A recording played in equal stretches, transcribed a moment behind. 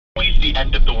always the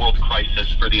end of the world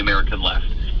crisis for the American left.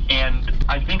 And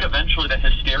I think eventually that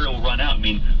hysteria will run out. I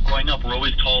mean, growing up, we're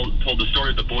always told the story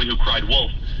of the boy who cried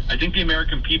wolf. I think the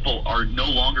American people are no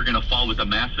longer going to fall with the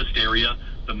mass hysteria,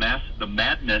 the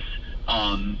madness,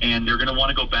 and they're going to want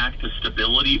to go back to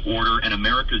stability, order, and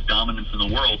America's dominance in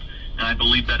the world. And I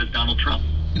believe that is Donald Trump.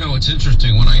 You know, it's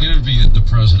interesting. When I interviewed the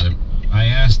president, I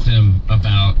asked him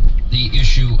about the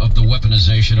issue of the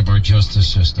weaponization of our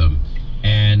justice system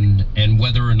and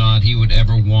whether or not he would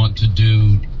ever want to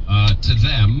do to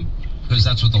them, because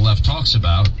that's what the left talks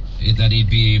about, that he'd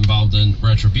be involved in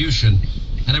retribution.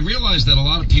 And I realized that a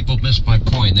lot of people missed my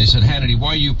point. They said, Hannity, why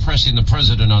are you pressing the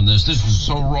president on this? This is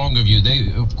so wrong of you.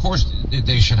 Of course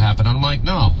they should happen. I'm like,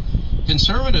 no.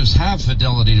 Conservatives have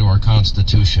fidelity to our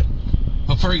Constitution.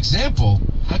 But for example,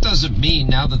 that doesn't mean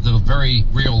now that the very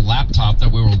real laptop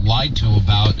that we were lied to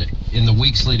about in the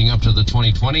weeks leading up to the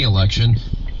 2020 election,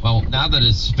 well, now that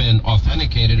it's been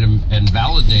authenticated and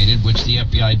validated, which the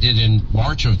FBI did in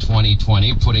March of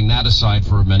 2020, putting that aside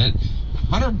for a minute,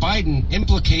 Hunter Biden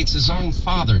implicates his own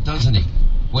father, doesn't he?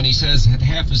 When he says that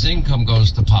half his income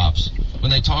goes to Pops. When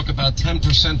they talk about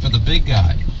 10% for the big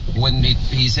guy. When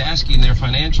he's asking their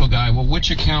financial guy, well,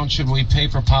 which account should we pay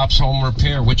for Pop's home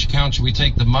repair? Which account should we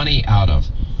take the money out of?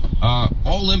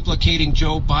 All implicating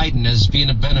Joe Biden as being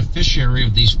a beneficiary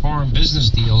of these foreign business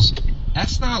deals.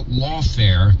 That's not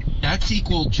lawfare. That's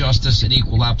equal justice and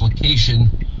equal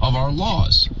application of our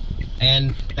laws.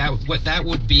 And that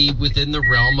would be within the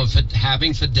realm of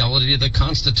having fidelity to the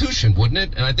Constitution, wouldn't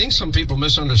it? And I think some people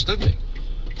misunderstood me.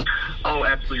 Oh,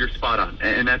 absolutely, you're spot on,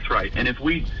 and that's right. And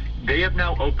they have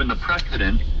now opened the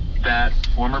precedent that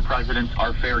former presidents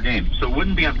are fair game. So it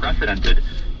wouldn't be unprecedented.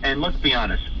 And let's be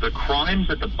honest, the crimes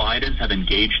that the Bidens have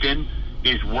engaged in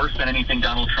is worse than anything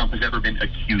Donald Trump has ever been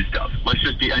accused of. Let's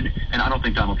just be, and I don't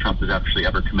think Donald Trump has actually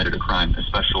ever committed a crime,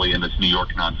 especially in this New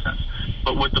York nonsense.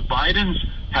 But what the Bidens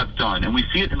have done, and we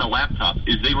see it in the laptop,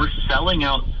 is they were selling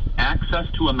out access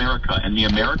to America and the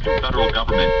American federal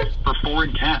government for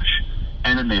foreign cash.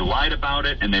 And then they lied about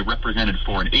it, and they represented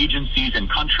foreign agencies and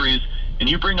countries. And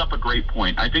you bring up a great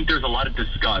point. I think there's a lot of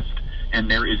disgust, and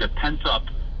there is a pent-up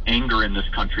anger in this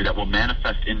country that will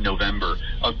manifest in November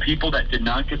of people that did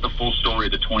not get the full story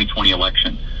of the 2020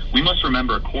 election. We must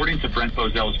remember, according to Brent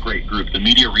Bozell's great group, the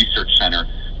Media Research Center,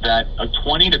 that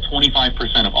 20 to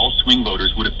 25% of all swing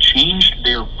voters would have changed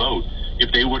their vote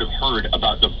if they would have heard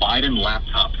about the Biden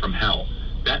laptop from hell.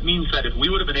 That means that if we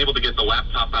would have been able to get the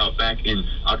laptop out back in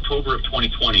October of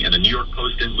 2020, and the New York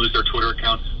Post didn't lose their Twitter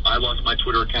account, I lost my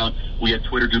Twitter account, we had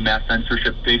Twitter do mass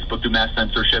censorship, Facebook do mass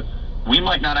censorship, we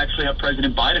might not actually have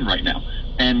President Biden right now.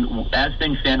 And as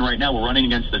things stand right now, we're running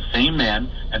against the same man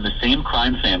and the same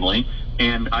crime family.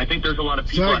 And I think there's a lot of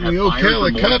people that have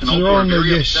Ocala cops are on the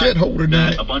shithole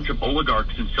tonight. A bunch of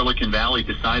oligarchs in Silicon Valley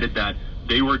decided that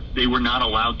they were not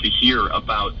allowed to hear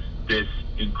about this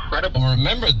incredible. Well,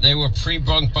 remember, they were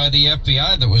pre-bunked by the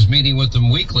FBI that was meeting with them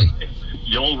weekly.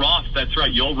 Yoel Roth, that's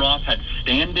right. Yoel Roth had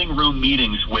standing room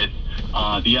meetings with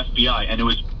the FBI, and it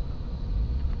was.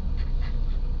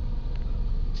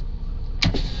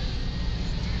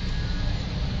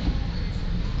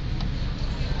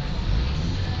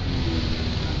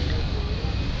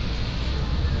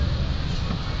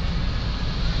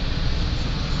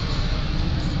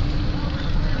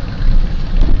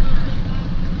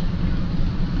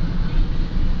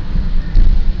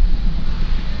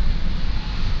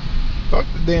 Fuck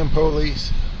the damn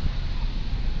police.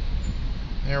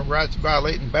 They're rights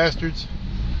violating bastards.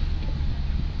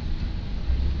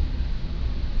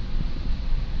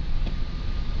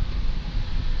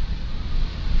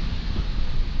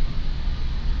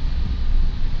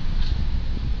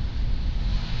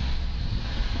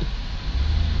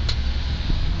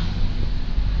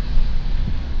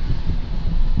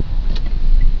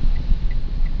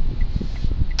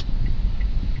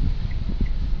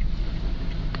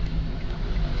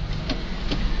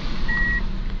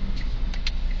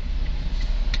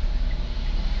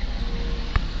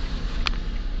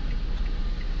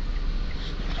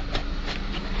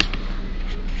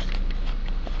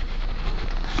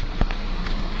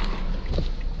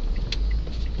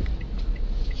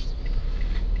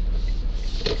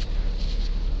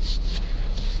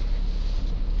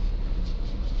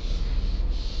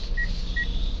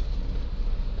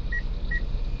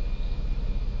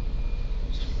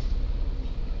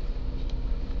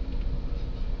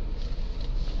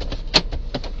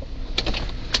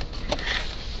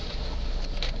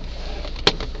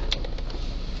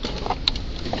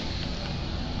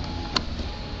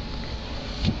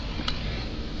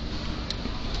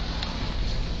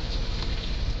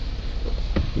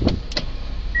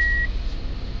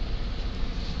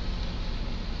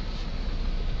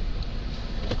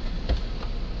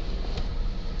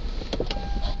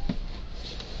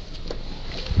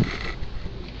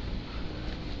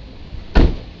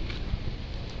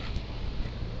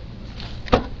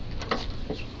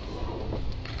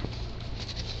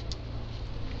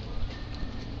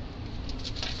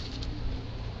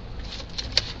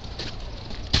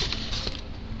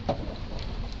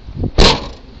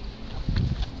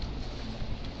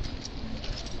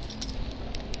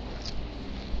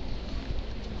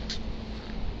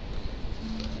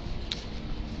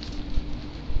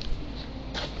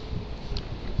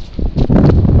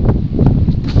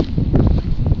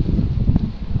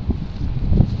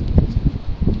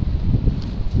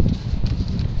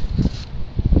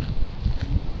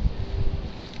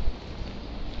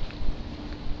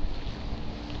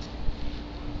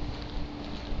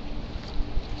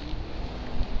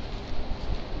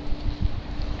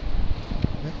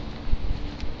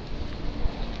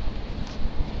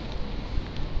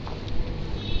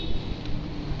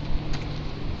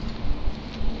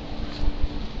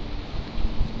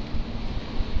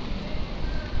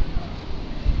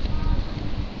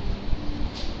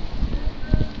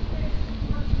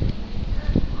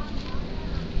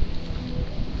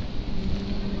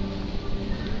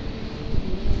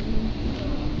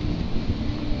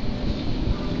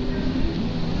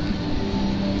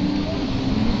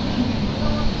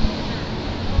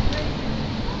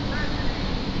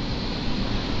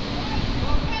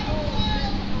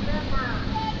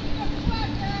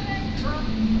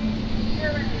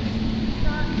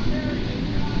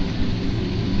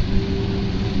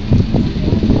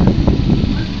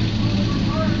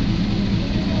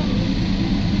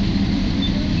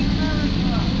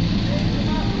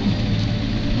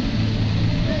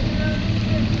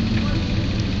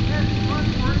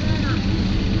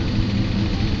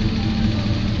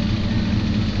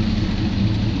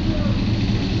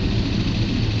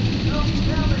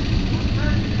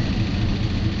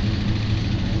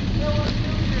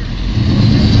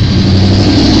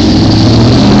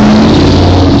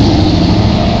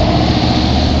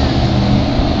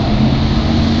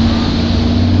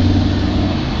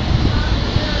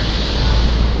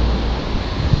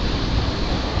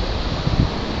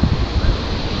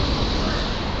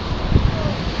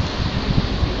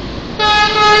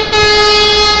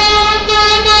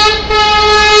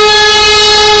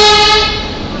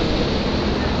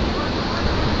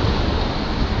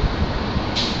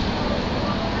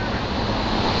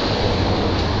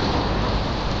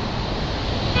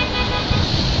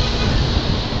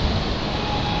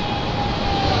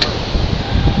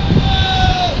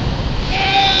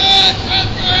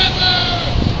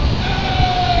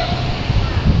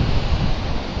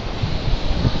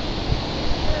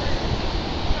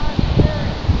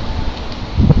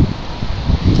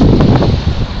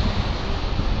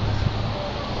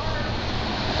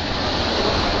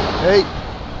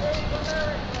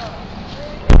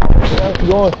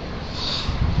 Going.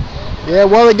 Yeah,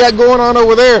 what they got going on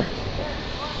over there?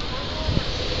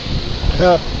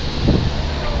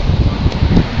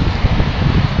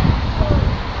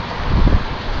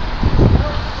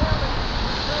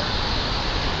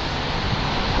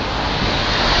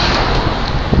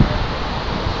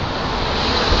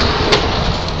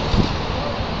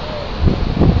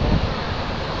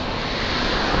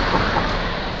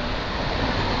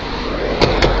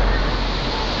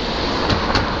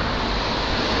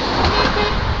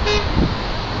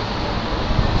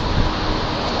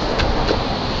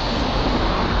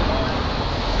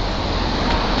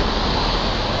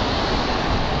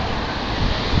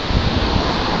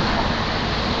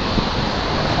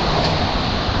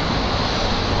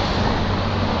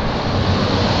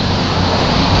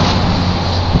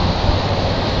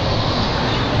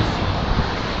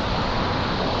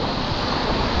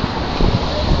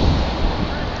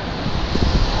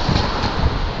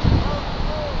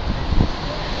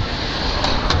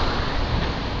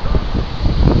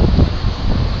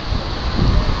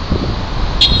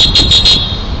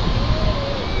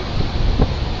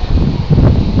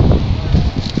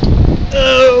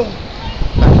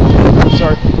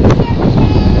 Sorry.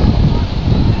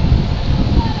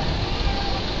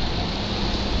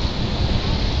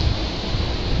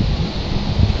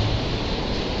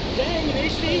 Dang,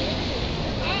 AC.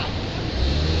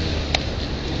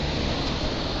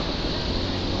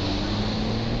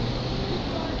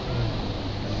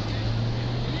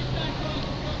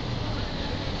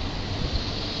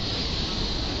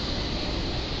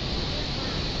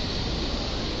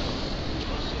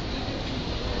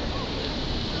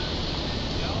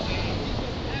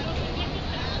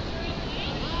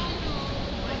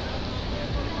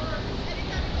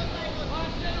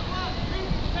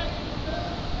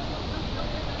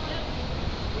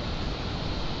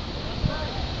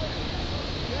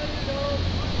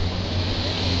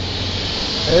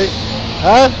 Hey,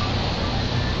 huh?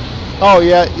 Oh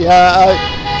yeah,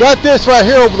 I got this right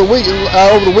here over the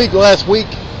week, last week.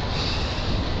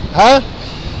 Huh?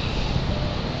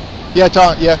 Yeah,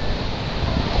 Tom. Yeah.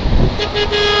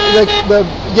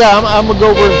 Yeah, I'm gonna go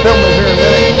over and film it here in a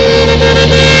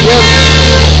minute. Yeah.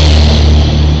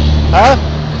 Huh?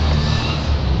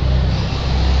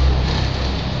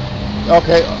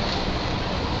 Okay.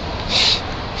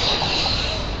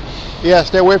 Yeah,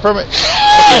 stay away from it.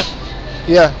 Okay.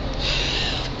 Yeah.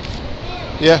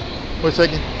 Yeah. Wait a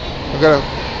second. I got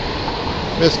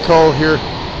a missed call here.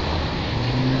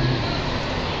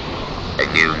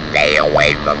 You stay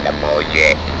away from the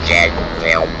bullshit. Just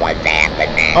film what's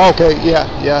happening. Okay. Yeah.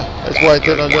 That's what I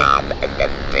did on that.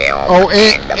 Oh,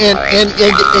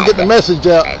 and get the message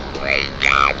out. And great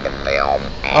job to film.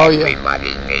 Oh yeah.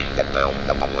 Everybody needs to film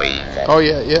the police. Oh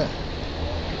yeah.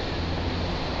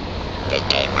 They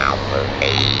came out for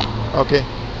me. Okay.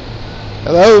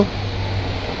 Hello?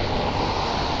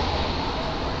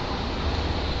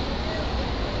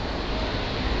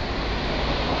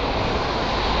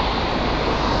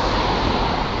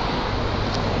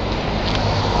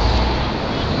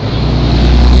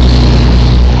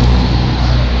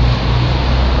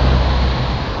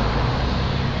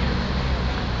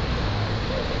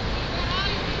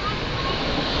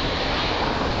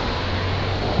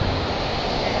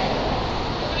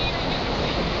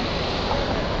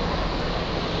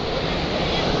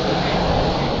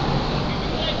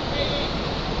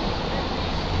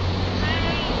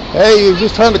 Hey, you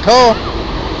just trying to call?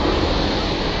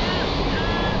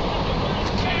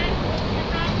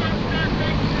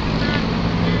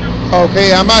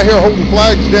 Okay, I'm out here holding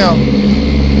flags down.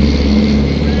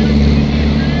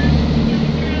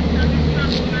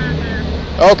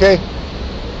 Okay.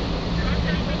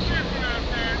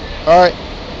 All right.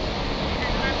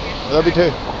 Love you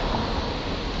too.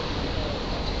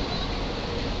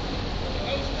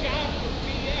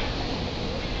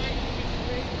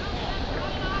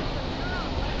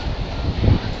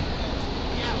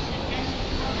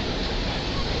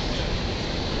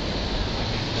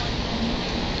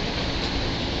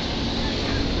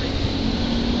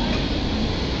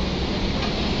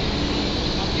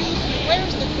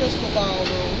 Where's the crystal ball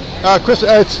room?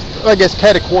 It's I guess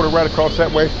catty quarter right across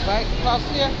that way. Right across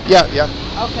here? Yeah.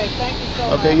 Okay, thank you so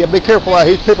much. Okay, yeah, be careful out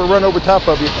here. People run over top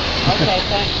of you. Okay,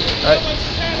 thank you. All right.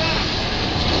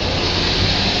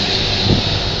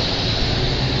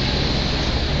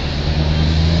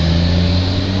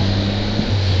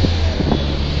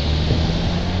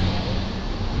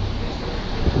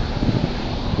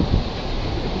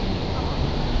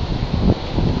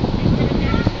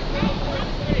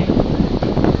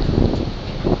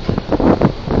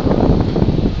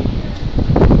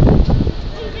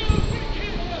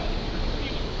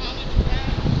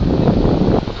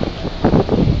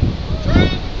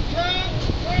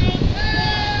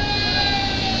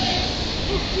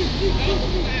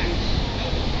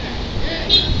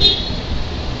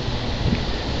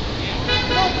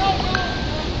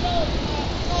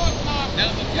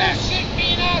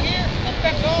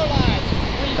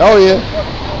 Oh yeah.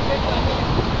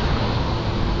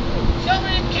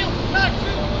 Somebody killed, not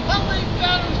true. How many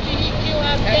felons did he kill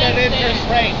out And that interest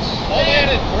rates.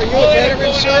 Are you a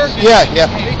veteran, sir? Yeah, yeah.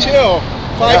 Me too.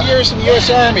 5 years in the U.S.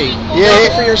 Army. Yeah. Thank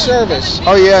you for your service.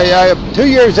 Oh yeah, yeah. I have 2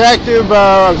 years active.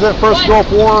 I was in the First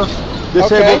Gulf War.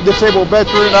 Disabled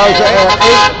veteran. I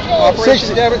was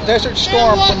Operation Desert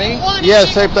Storm for me. Yeah,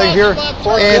 same thing here.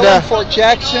 Fort Dillon, Fort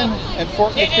Jackson, and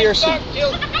Fort McPherson.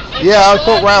 Yeah, I was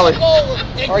Fort Riley.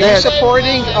 Are you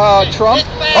supporting Trump?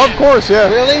 Of course, yeah.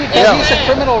 Really? Yeah. He's a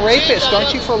criminal rapist,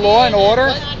 aren't you, for law and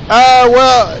order?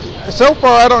 Well, so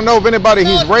far I don't know of anybody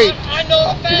he's raped.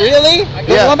 Really?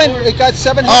 The Yeah. woman got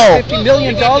 $750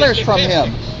 million from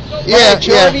him. Yeah, The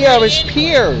majority of his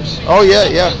peers. Oh yeah,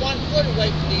 yeah.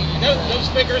 Those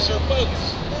figures are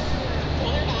bogus.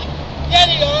 Yeah,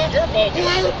 they are. You're bogus.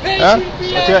 Huh?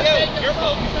 What's that? You're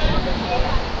bogus.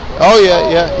 Oh yeah,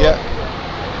 yeah, yeah.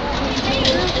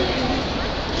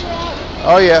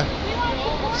 Oh yeah.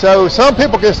 So some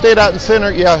people can stand out in the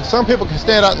center. Yeah, some people can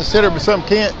stand out in the center, but some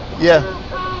can't. Yeah.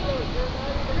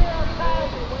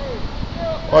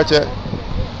 Watch that.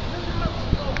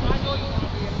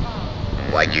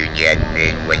 What you just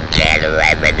did was gather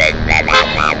evidence that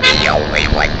I'm not the only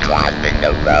one crossing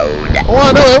the road. Oh,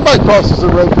 I know everybody crosses the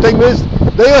road. The thing is,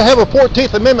 they'll have a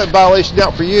 14th Amendment violation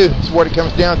out for you. Is what it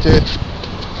comes down to.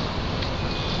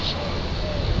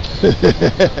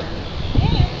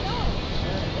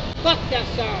 Fuck that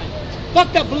sign.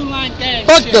 Fuck that blue line gang.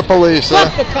 Fuck shit. the police.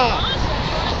 Fuck the cops.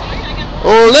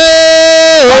 Ole, ole,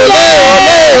 ole,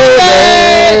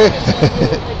 ole.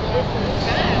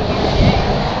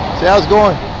 See how it's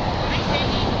going?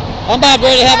 I'm about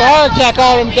ready to have a heart attack,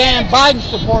 all them damn Biden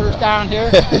supporters down here.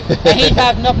 And he's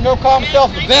having enough no call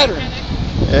himself a veteran.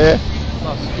 Yeah.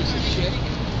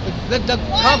 The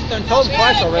cops done told him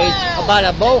twice already about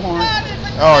that bullhorn.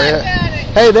 Oh yeah.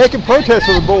 Hey, they can protest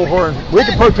with a bullhorn. We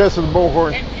can protest with a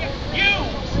bullhorn.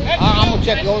 I'm gonna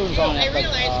check the orders on that.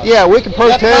 But, Yeah, we can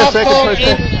protest. They can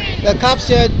protest. The cop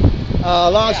said,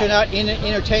 as long as you're not in the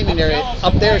entertainment area,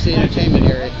 up there's the entertainment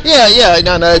area. Yeah, yeah,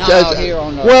 no, no. Not out here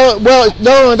on the- well,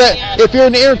 not only that, if you're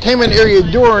in the entertainment area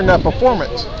during a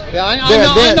performance, Yeah, I then-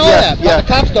 know then- that. But yeah. the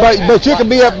cops don't. But you can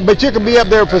be up,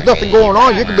 there if there's nothing going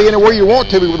on. You can be anywhere you want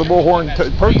to be with a bullhorn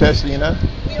protesting, you know.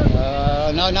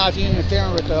 No, not if you're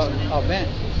interfering with the event.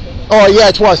 Oh yeah,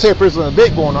 that's why I say if there's an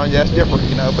event going on, yeah, that's different,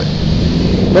 you know.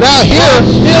 But out here,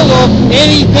 Still though,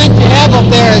 any event you have up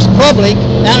there is public,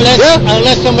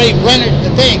 unless somebody rented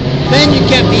the thing. Then you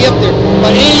can't be up there.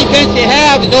 But any event you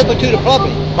have is open to the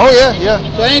public. oh yeah, yeah.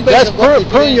 So anybody That's can walk into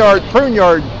prune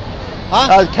yard.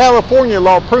 Huh? California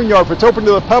law, prune yard, if it's open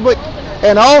to the public,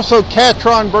 and also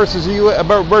Catron versus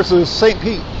St.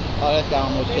 Pete. Oh, that guy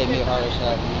almost gave me a heart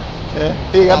attack. Yeah,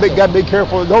 you got to be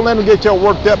careful. Don't let them get you all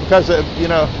worked up because you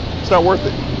know it's not worth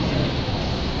it.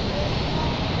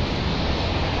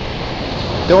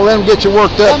 Don't let them get you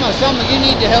worked up. Some you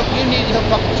need to help. You need to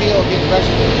help fucking Jill get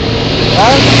registered.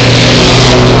 Huh?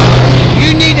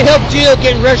 You need to help Jill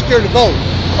get registered to vote.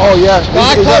 Oh yeah. Well,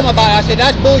 I told him about it. I said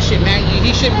that's bullshit, man.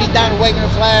 He shouldn't be down waving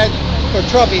a flag for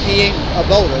Trump if he ain't a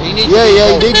voter. He needs. Yeah, to be a yeah.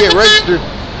 You voter. need to get registered.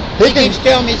 He keeps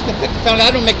telling me he's gonna pick the felon.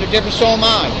 I don't make no difference. So am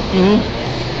I.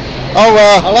 Oh,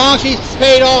 As long as he's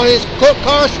paid all his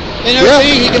costs and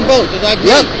everything, he can vote.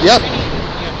 Yep.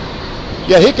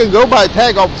 Yeah, he can go by a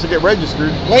tag office and get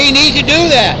registered. Well, he needs to do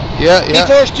that. Yeah.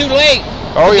 Before it's too late.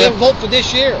 Oh, to yeah. get a vote for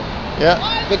this year. Yeah.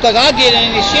 Because I get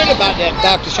any shit about that,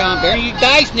 Dr. Sean Barron. You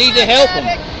guys need to help him.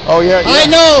 Oh yeah. I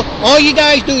know. All you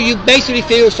guys do, you basically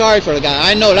feel sorry for the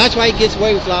guy. I know. That's why he gets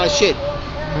away with a lot of shit.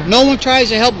 No one tries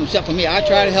to help him except for me. I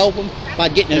try to help him by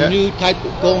getting a new type,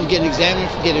 go and get an examiner,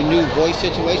 get a new voice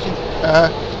situation.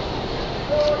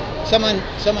 Someone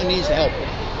needs to help him.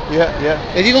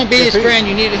 Yeah. If you're going to be his friend,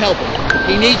 you need to help him.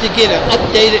 He needs to get an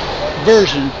updated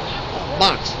version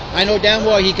box. I know damn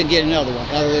well he can get another one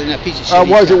other than that piece of shit.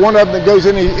 Was it one of them that goes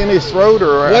in his throat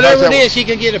or whatever it is? He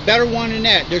can get a better one than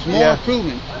that. There's more Yeah.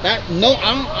 improvement. I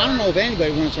don't know if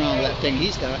anybody runs around with that thing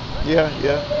he's got. Yeah.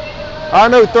 I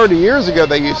know 30 years ago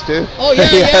they used to. Oh yeah,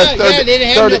 they didn't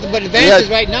have nothing but advances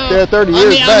right now. Yeah, 30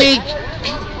 years back.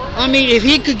 I mean, if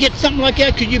he could get something like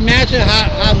that, could you imagine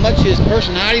how much his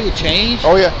personality would change?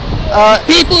 Oh yeah.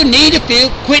 People need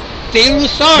to quit feeling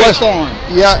sorry for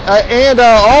him. Yeah, and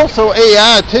also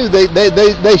AI too.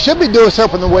 They should be doing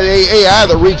something the way AI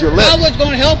that reads your lips. I was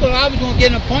going to help him. I was going to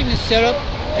get an appointment set up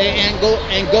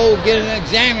and go get an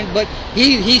examined. But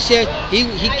he said he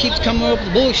keeps coming up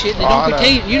with bullshit. They don't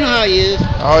pertain. You know how he is.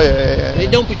 Oh yeah. They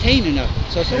don't pertain enough.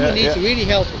 So someone needs to really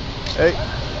help him. Hey,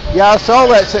 yeah, I saw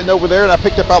that sitting over there, and I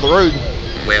picked up out the road.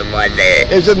 Where was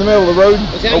it? It's in the middle of the road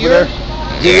Was that over yours? there.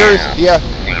 Yeah. Yours? Yeah.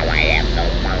 Now I have no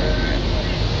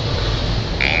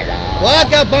Well, I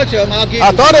got a bunch of them. I'll give you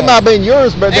I thought it one. might have been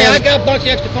yours, but Hey, I then. got a bunch of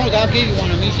extra phones. I'll give you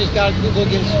one of them. You just got to go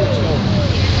get it switched over.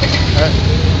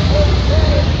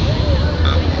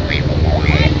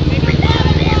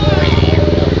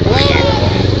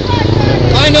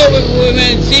 I know when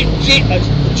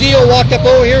Gio walked up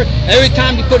over here, every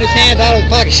time he put his hands out of his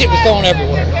pocket, shit was falling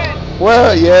everywhere.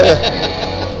 Well, yeah.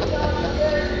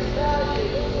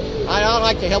 I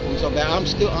like to help him so bad. I'm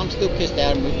still pissed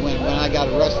at him when I got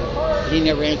arrested. He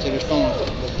never answered his phone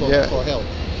for help.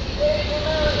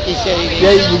 He said he didn't.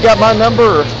 Yeah, you got my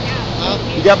number? Or? Huh?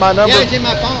 You got my number? Yeah, it's in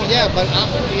my phone. Yeah, but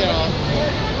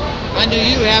I knew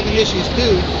you were having issues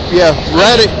too. Yeah,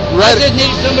 I just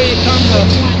need somebody to come to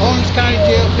Orange County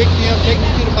Jail, pick me up, take me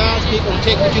to the balance people, and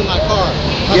take me to my car.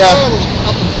 My car was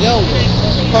up in Zelda,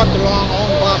 parked along on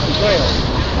Boston Trail.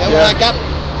 And when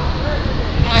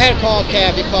I had to call a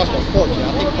cab, it cost a fortune.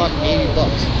 I think it cost me $80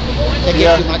 to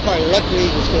get to my car.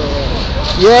 Luckily, it was still there.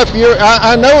 Yeah, if you're,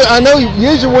 I know.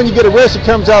 Usually, when you get arrested, it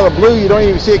comes out of the blue. You don't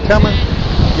even see it coming.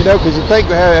 You know, because you think,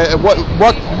 what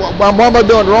am I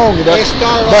doing wrong? You know,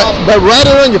 but write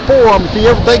it on your forearm. If you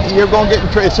ever think you're going to get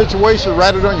in a situation,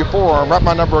 write it on your forearm. Write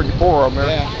my number on your forearm. There.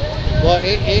 Yeah. Well,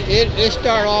 it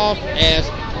started off as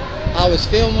I was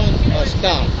filming a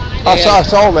stop. I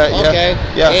saw that. Yeah. Okay.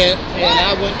 Yeah. And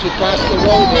I went to cross the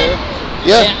road there.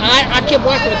 Yeah. And I kept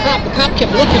watching the cop. The cop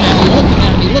kept looking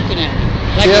at me.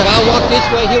 Like if I walk this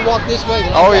way, he'll walk this way.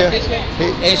 When I walk this way.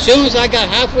 And as soon as I got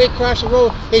halfway across the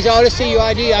road, he said, "Oh, let's see your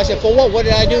ID." I said, "For what? What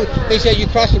did I do?" He said, "You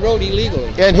crossed the road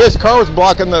illegally." And his car was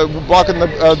blocking the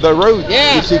road.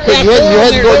 Yeah. You see, you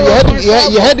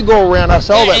had to go around. I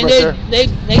saw that right there. They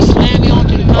slammed me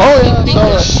onto the concrete, beat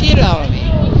the shit out of me.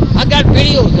 I got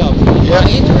videos of it. My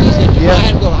injuries. I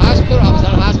had to go to the hospital. I was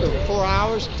out of the hospital for 4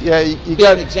 hours. Yeah, you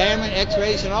got examined,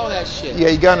 X-rays, and all that shit. Yeah,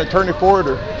 you got an attorney for it,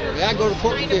 or? Yeah, I go to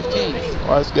court in 15.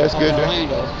 Well, that's good.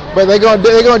 But they're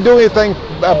gonna do anything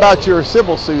about your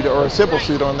civil suit or a civil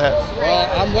suit on that? Well,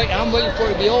 I'm waiting for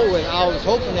it to be over with. I was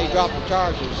hoping they dropped the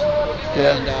charges.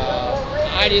 Yeah. And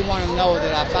I didn't want to know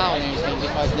that I filed anything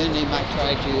because then they might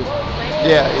try to.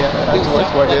 Yeah,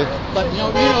 that's what it is. But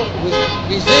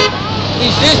resistance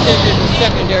is a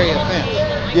secondary offense.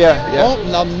 Yeah.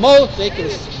 The most they could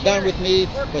have done with me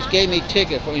was gave me a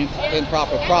ticket for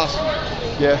improper crossing.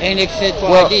 Yeah. And they said for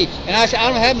ID. And I said, I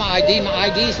don't have my ID. My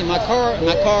ID's in my car.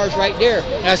 My car's right there.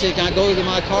 And I said, can I go to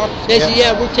my car? They said,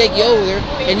 yeah, we'll take you over there.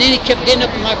 And then he kept getting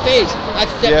up in my face. I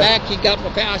stepped back. He got my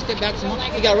face. I stepped back some more.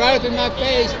 He got right up in my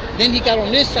face. Then he got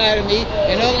on this side of me.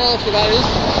 And the other officer got this.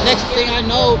 Next thing I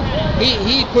know,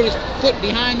 he put his foot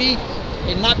behind me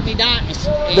and knocked me down.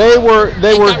 They were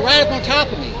got right up on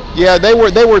top of me. Yeah, they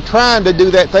were trying to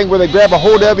do that thing where they grab a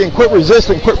hold of you and quit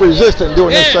resisting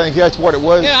doing this thing. That's what it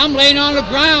was. Yeah, I'm laying on the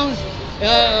ground,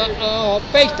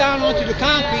 face down onto the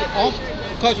concrete,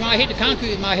 because when I hit the concrete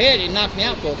with my head, it knocked me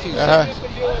out for a few seconds.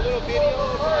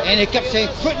 And they kept saying,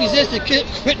 quit resisting.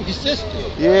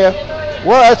 Yeah.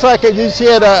 Well, that's like you see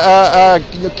at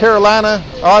a Carolina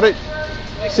audit.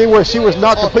 See where she was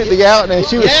knocked completely out, and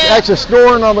she was actually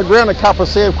snoring on the ground. The cop was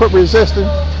saying, quit resisting.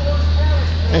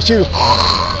 And she was,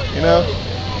 you know.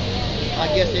 I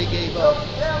guess they gave up.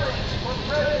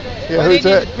 Yeah, well, who's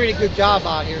they that? did a pretty good job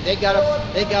out here. They got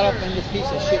up in this piece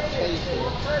of shit face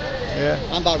here. Yeah.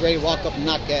 I'm about ready to walk up and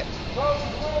knock that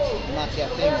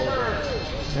thing over.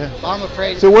 Yeah. I'm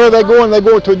afraid. So where are they going? They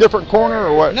going to a different corner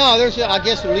or what? No, I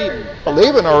guess they're leaving.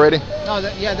 Leaving already? No,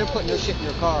 they're putting their shit in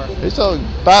their car. It's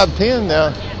 5:10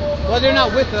 now. Well, they're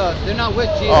not with us. They're not with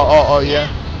Gio. Oh, yeah.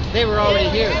 They were already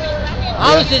here.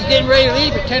 I was just getting ready to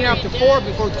leave at 10 after 4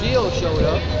 before Gio showed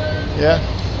up. Yeah.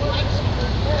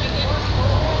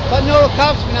 But no, the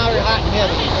cops been out here hot and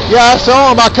heavy. Yeah, I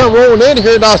saw them. I come rolling in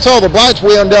here and I saw the lights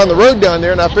way on down the road down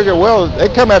there, and I figured, well, they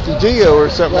come after Gio or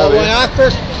something. Well, when I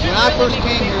first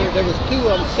came here, there was 2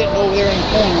 of them sitting over there in the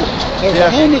corner. There was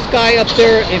a homeless guy up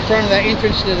there in front of that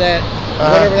entrance to that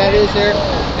whatever that is there,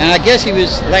 and I guess he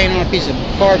was laying on a piece of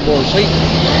cardboard sleeping.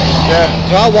 Yeah.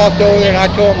 So I walked over there and I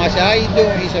told him, I said, how you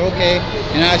doing? He said, okay.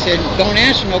 And I said, don't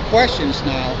answer no questions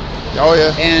now. Oh,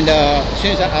 yeah. And as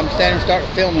soon as I'm standing, start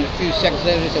filming, a few seconds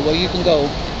later, he said, well, you can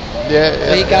go. Yeah.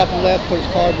 So he got up and left, put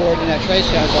his cardboard in that trash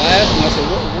can. So I asked him, I said,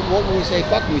 what would we say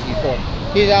fucking with you for?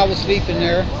 He said, I was sleeping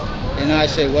there. And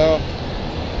I said, well,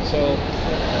 so.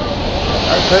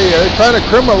 I tell you, they're trying to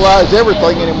criminalize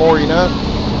everything anymore, you know.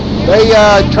 They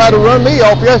tried to run me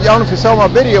off yesterday. I don't know if you saw my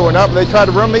video or not, but they tried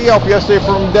to run me off yesterday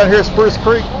from down here at Spruce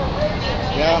Creek.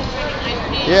 Yeah.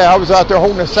 Yeah, I was out there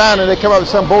holding a sign, and they come up with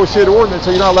some bullshit ordinance, so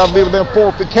you're not allowed to be within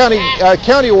 4 feet.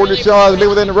 County ordinance, you're not allowed to be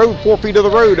within the road 4 feet of the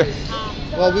road.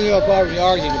 Well, we have already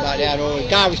argued about that. Or the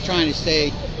guy was trying to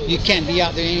say you can't be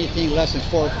out there anything less than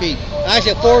 4 feet. I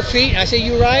said 4 feet. I said,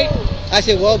 you right? I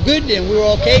said, well, good then. We were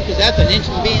okay because that's an inch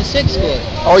from being 6 foot.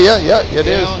 Oh yeah, it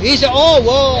is. He said, oh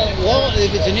well,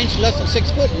 if it's an inch less than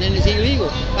 6 foot, then it's illegal.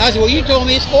 I said, well, you told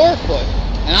me it's 4 foot,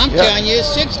 and I'm telling you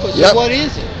it's 6 foot. So what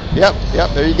is it? Yep.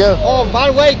 There you go. Oh, by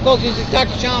the way, folks, this is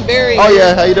Dr. Sean Berry. Oh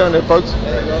yeah, how you doing there, folks?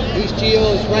 There you go. He's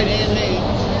Gio's right hand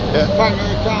man. Partner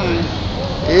in crime.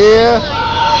 Yeah.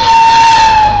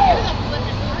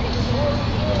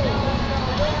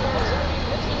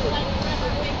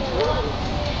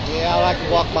 Yeah, I like to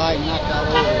walk by and knock out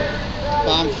over.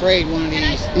 But I'm afraid one of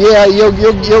these. Yeah,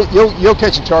 you'll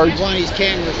catch a charge. One of these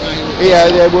cameras right Yeah,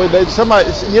 here. somebody,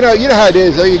 you know how it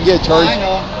is. Though you get charged. I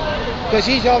know, because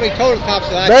he's already told the cops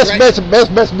that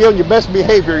Best be on your best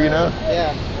behavior, you know.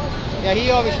 Yeah, he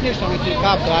always snitched on me to the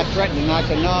cops that I threatened him. I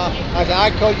said, no. I said, I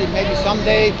told you maybe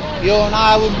someday you and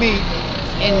I would meet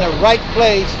in the right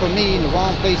place for me and the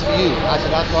wrong place for you. I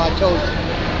said, that's what I told you.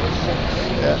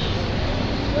 Yeah.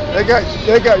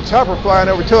 They got chopper flying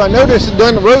over too. I noticed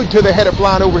down the road too. They had it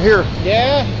flying over here.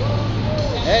 Yeah.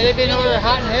 They've been over there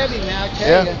hot and heavy now. I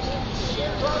tell you.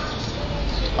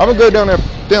 I'm gonna go down there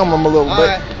and film them a little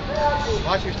bit. Right.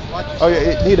 Watch your. Oh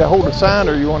yeah, you need to hold a sign,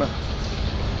 or you wanna?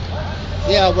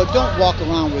 Yeah, well, don't walk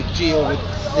around with Gio with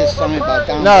this sign about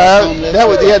down. No,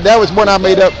 that was one I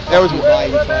made up. That was.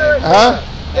 Huh?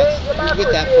 You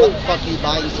get that fuck you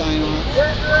Biden sign on.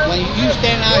 When you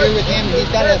stand out here with him and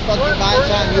he's got that fuck you Biden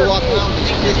sign, you walk around with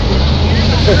his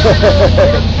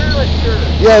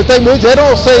Yeah, the thing is, they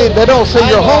don't say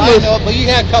you're homeless. I know, but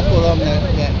you had a couple of them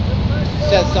that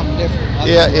said something different.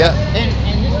 Yeah. And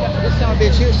this son of a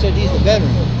bitch here said he's a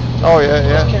veteran. Oh yeah.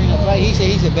 He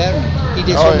said he's a veteran. He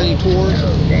did so many tours.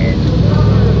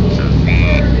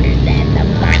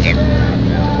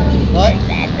 What?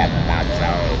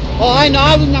 Oh, I know.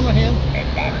 I remember him.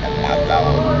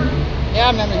 Yeah,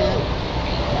 I remember him.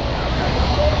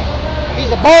 He's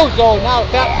a bozo now.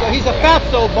 He's a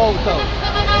fatso bozo.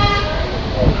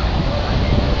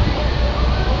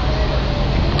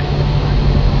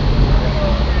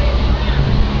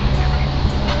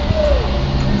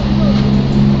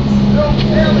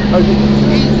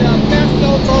 He's a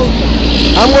fatso bozo.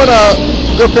 I'm gonna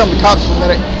go film the cops for a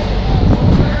minute.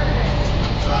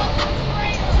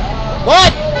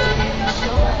 What?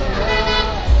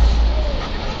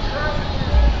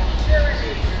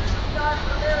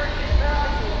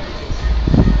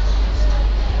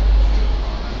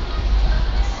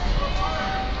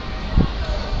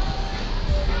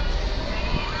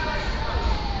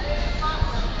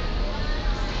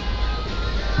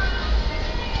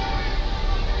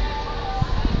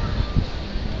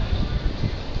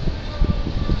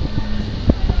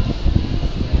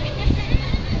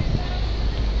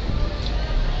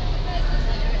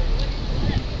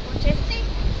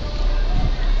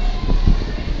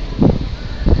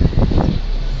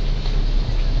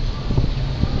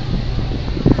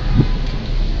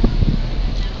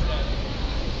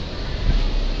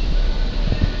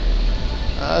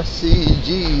 CG.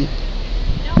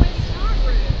 No, it's not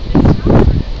rude.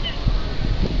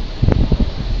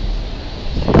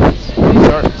 It's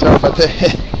not rude. Sorry about that.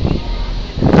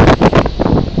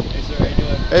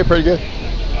 Hey, pretty good.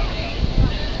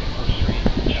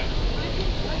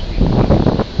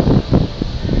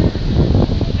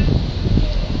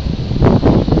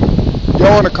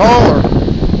 Y'all on a call or?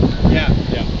 Yeah.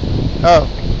 Oh,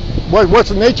 what's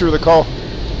the nature of the call?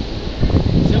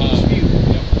 Civil dispute.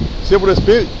 Yep. Civil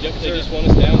dispute? Yep, they just want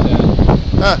us down there.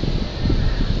 Huh.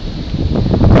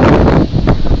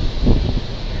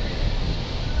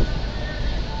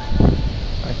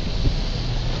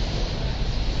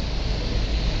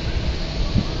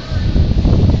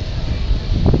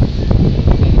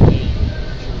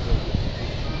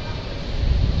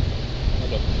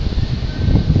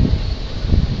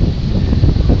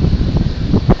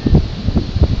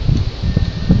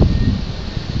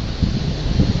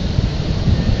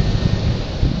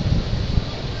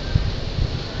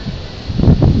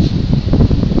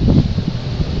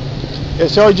 Yeah,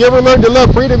 so did you ever learn to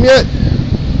love freedom yet?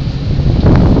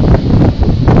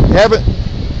 You haven't?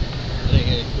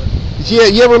 Yeah,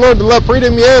 you ever learned to love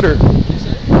freedom yet, or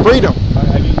freedom?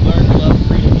 Have you learned to love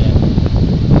freedom yet?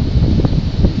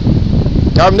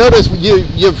 I've noticed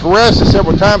you've harassed us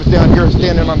several times down here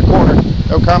standing on the corner.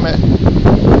 No comment.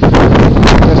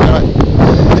 That's not.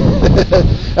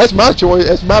 That's my choice.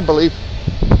 That's my belief.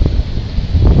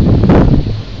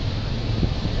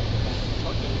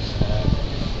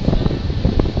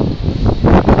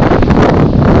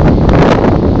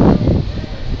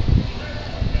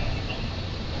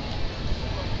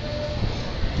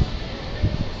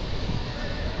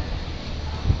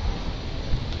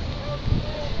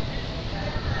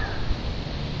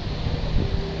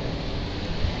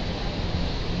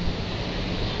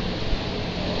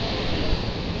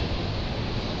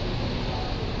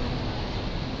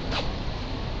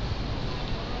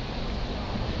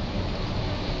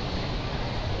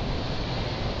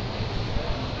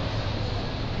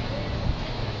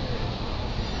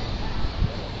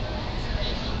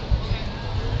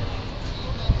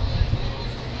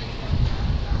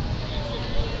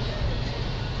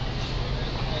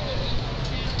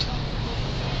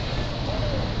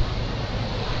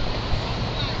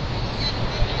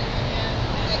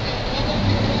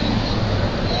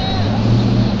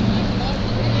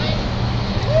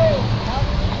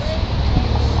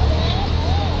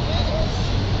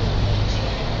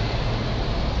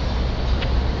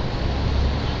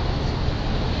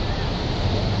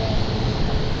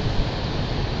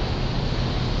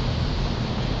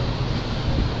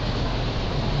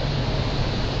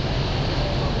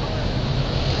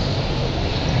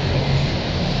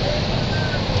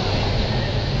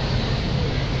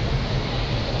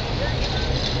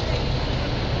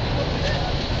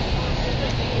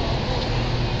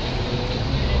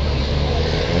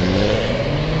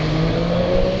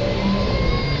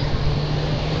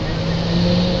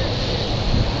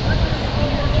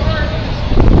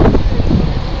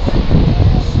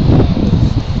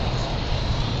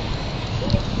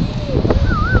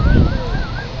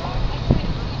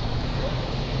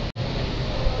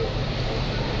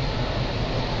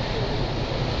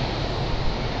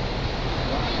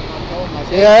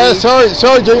 Yeah, I asked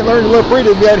Sargent ain't learned to love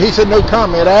freedom yet. He said no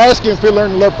comment. I asked him if he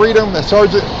learned to love freedom. And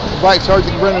Sargent, Black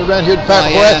Sargent, running around here to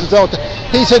pack glasses all the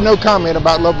time. He said no comment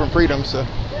about love and freedom. So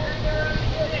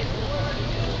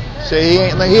he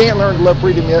ain't learned to love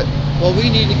freedom yet. Well, we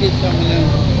need to get some of them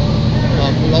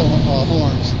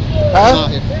horns. Huh?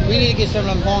 We need to get some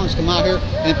of them horns come out here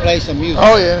and play some music.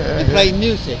 Oh yeah. And play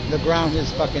music to ground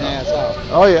his fucking ass out.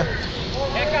 Oh yeah.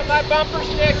 Check out my bumper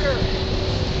sticker.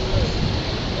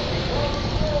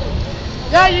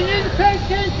 Yeah, you need to pay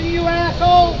attention, you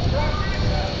asshole.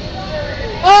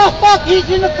 Oh fuck, he's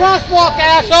in the crosswalk,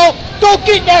 asshole. Go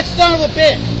get that son of a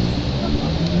bitch.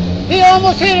 He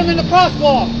almost hit him in the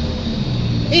crosswalk.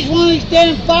 He's one of these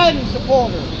damn Biden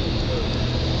supporters.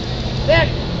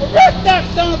 Arrest that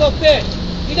son of a bitch.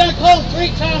 You done told him 3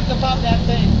 times about that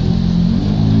thing.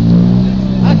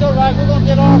 That's alright, we're gonna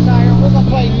get ours out here. We're gonna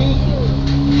play music.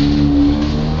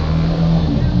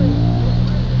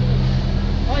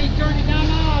 Oh, you turned it down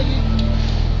now, you.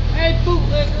 Hey,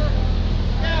 bootlegger.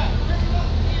 Yeah.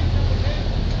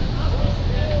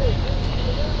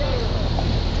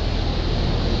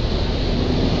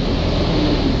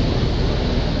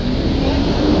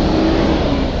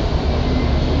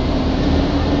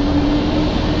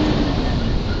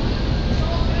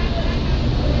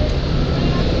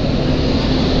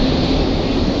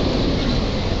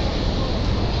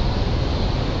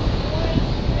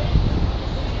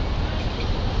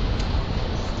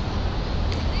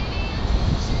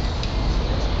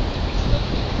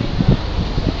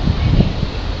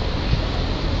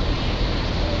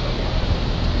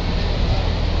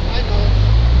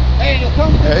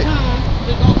 Hey.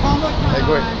 There's gonna come a time. Hey,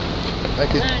 go ahead.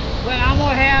 Thank you. When I'm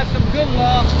gonna have some good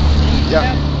luck.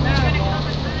 Yeah.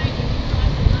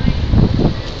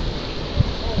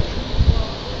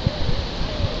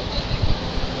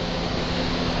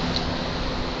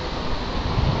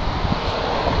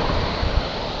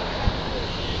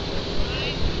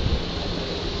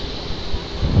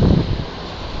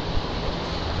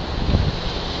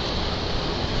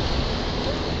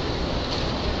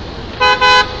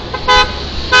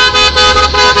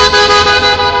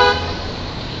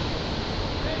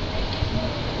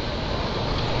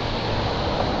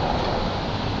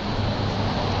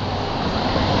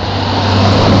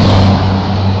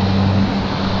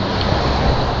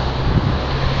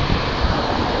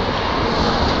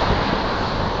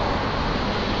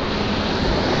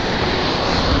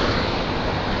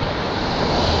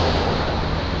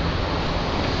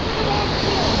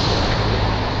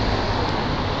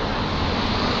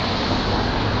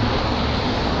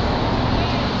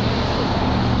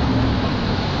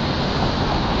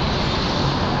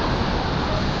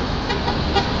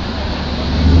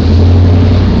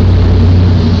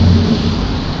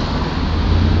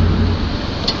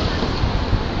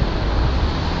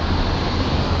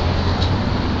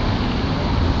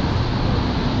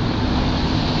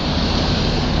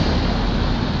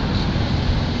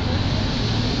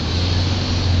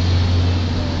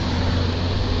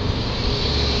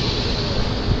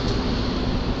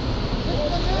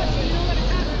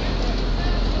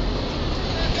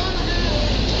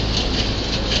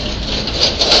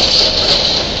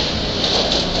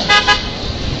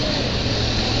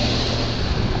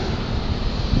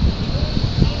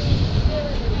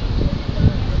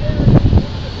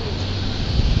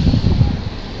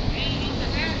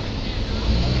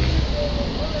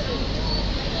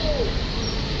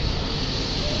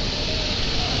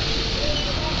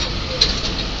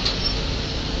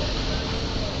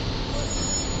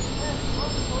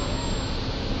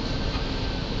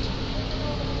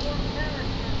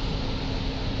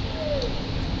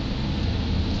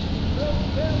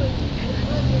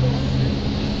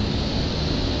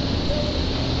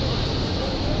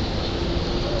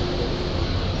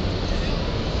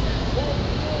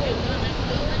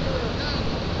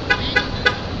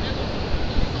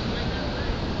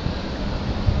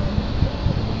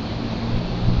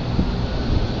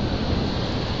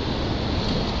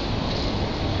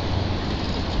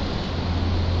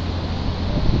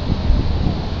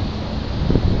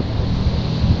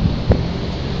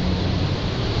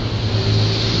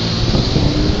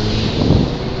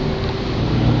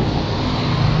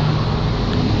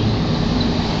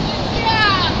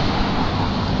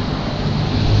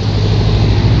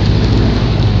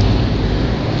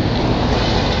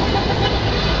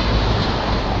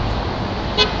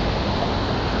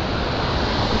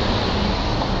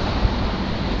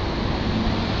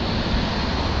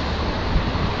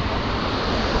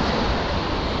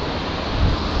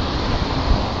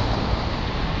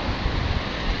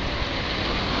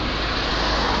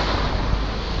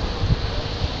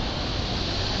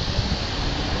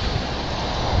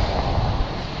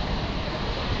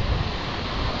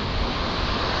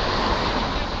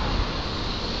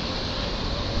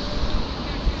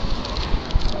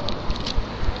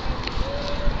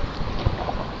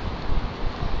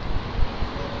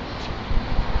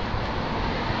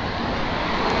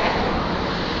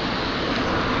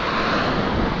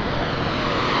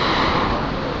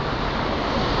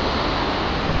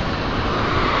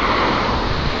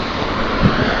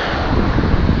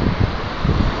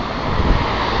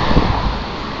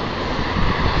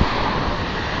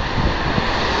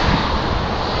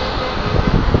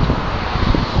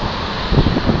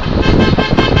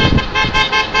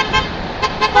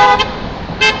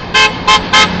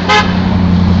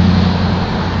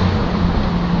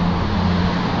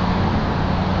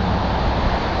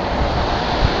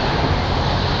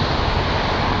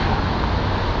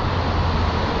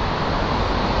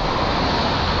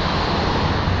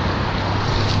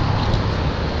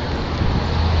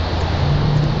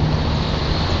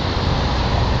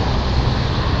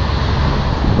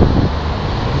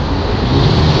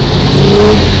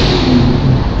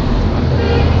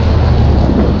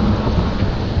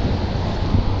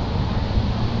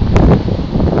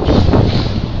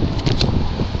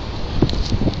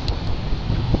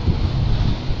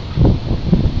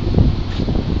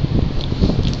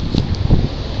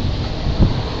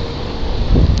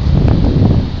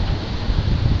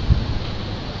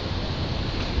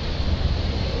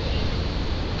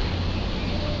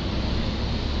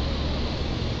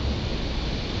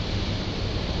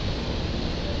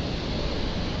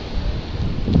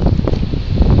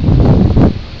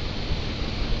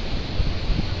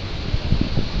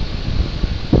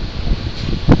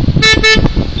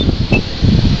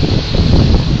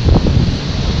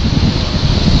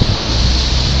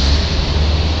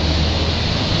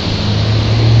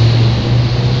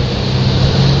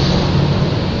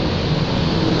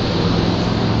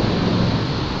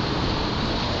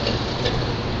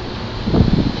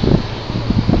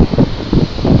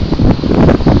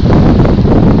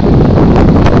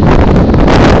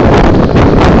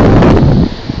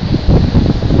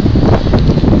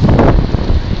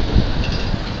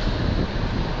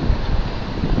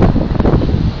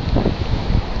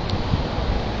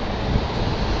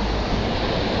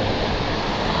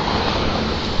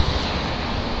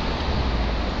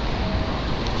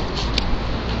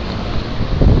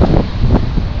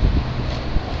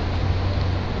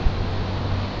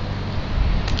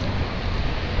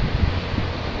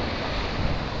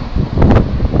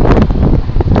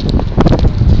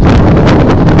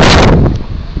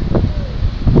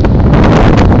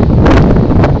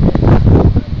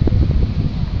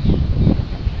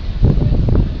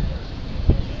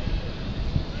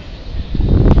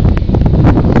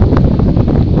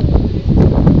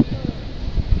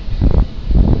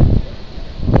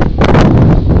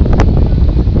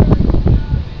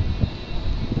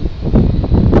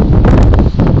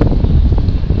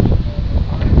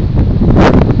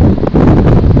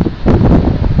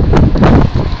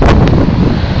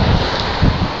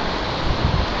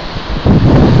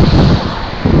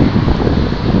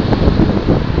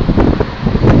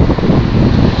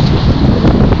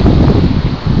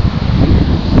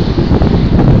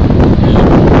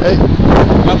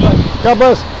 God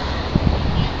bless.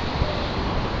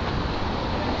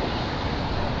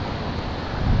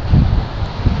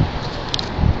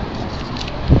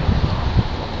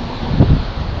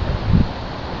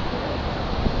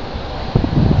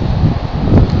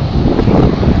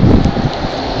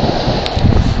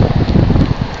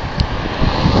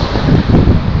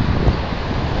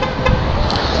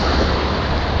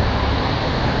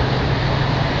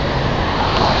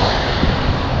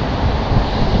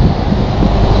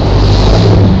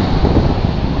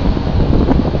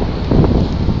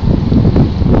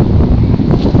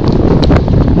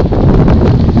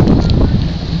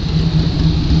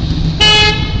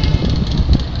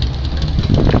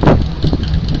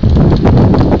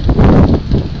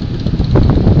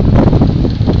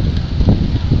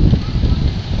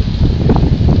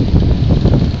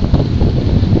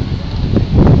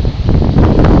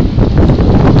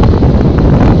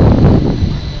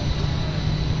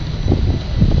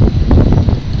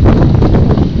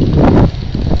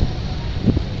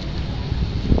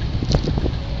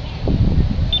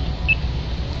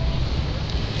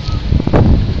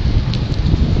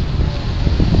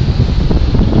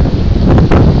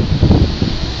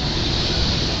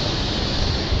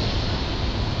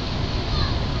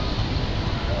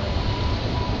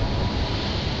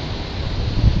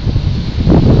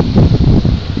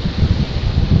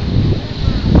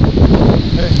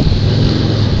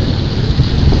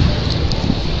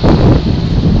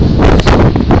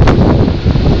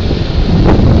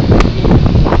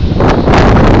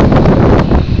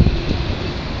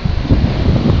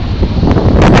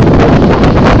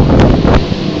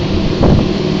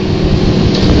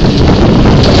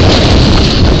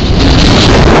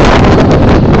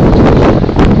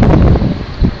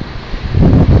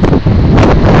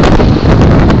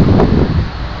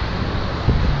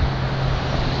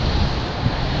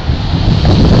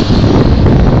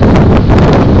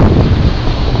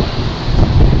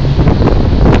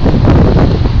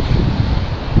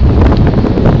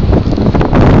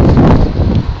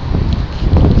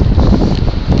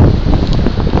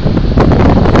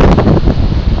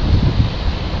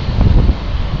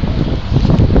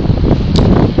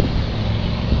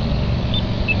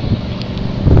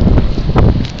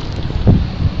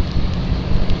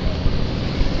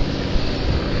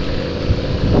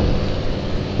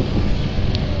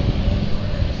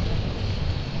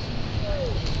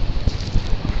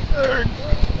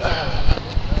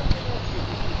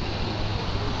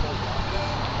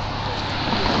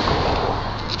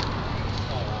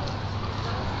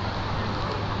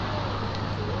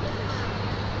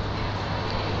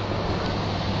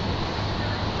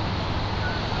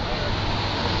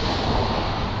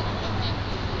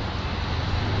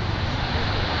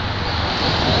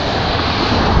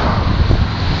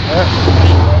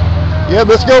 Yeah,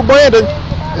 let's go, Brandon.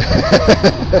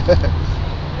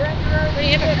 Pretty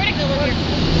hypocritical when you're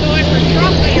going for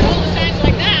Trump, but you're holding signs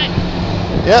like that.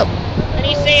 Yep. And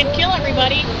he's saying kill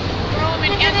everybody, throw them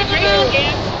in concentration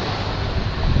camps.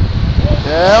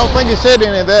 Yeah, I don't think he said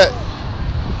any of that.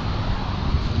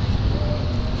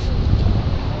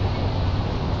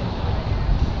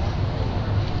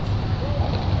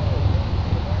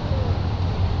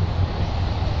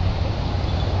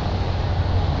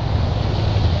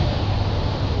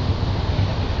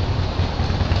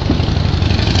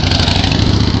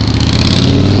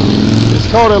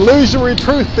 It's called illusory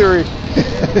truth theory.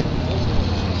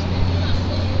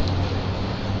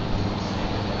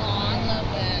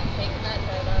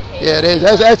 Yeah, it is.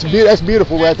 That's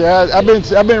beautiful right there. I've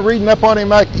been reading up on him,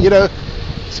 like, you know,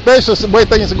 especially the way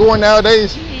things are going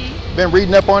nowadays. Been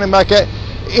reading up on him like that,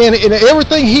 and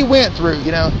everything he went through,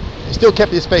 you know, he still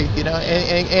kept his faith, you know,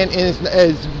 and his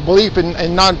belief in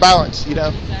nonviolence, you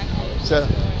know. So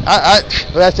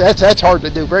that's hard to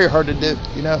do, very hard to do,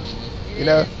 you know. You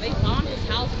know. They bombed his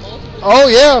house multiple times. Oh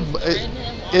yeah,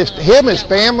 it's him, his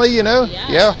family, you know.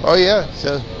 Yeah. Oh yeah.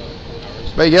 So,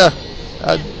 but yeah.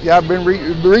 I've been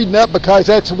reading up because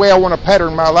that's the way I want to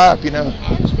pattern my life, you know.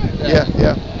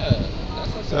 Yeah.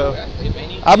 So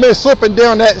I've been slipping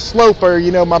down that slope, or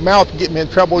you know, my mouth getting me in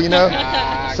trouble, you know.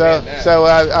 So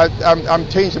I'm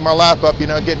changing my life up, you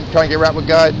know, trying to get right with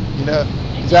God, you know.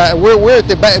 We're at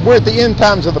the end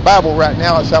times of the Bible right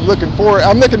now, so I'm looking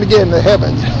to get into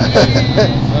heavens.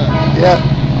 Yeah.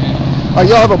 Oh,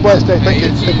 y'all have a blessed day. Thank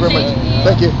you very much.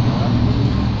 Thank you.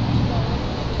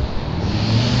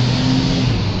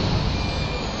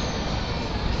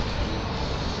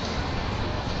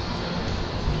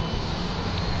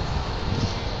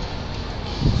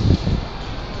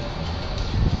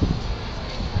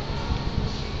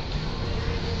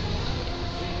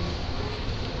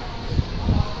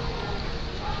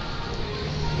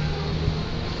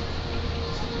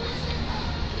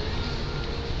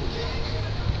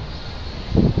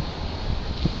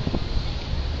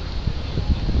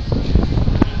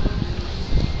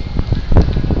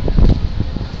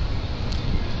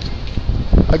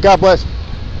 God bless.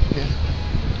 Yeah.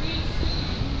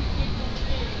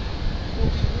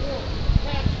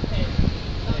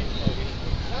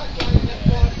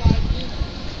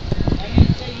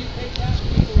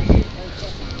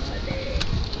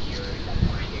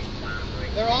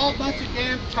 They're all a bunch of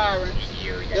damn tyrants.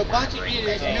 They're a bunch of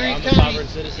idiots. I'm a sovereign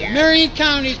citizen. Marion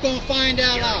County's going to find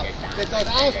that out. Because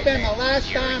I'll spend my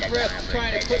last dime breath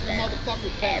trying to put the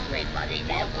motherfuckers back.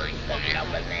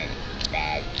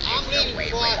 I'm leaving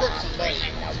before I hurt somebody.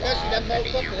 Especially that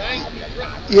motherfucker that I ain't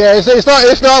gonna be. Yeah,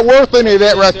 it's not worth any of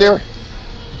that right there.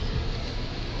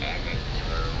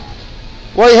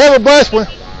 Well, you have a blessed one. I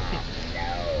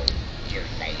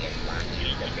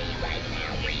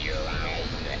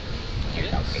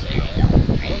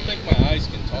don't think my eyes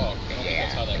can talk. I don't think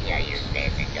that's how that works.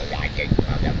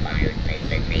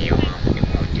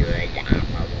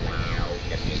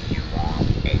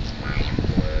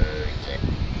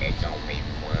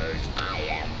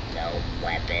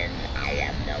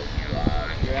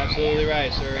 You're absolutely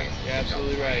right, sir. You're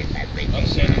absolutely right.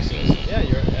 Upsetting citizen. Yeah,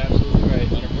 you're absolutely right.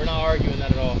 We're not arguing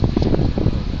that at all.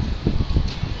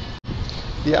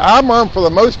 Yeah, I'm armed for the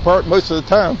most part, most of the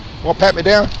time. Want to pat me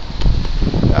down?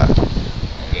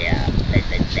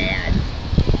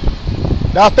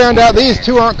 Now I found out these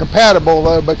two aren't compatible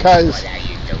though, because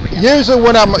usually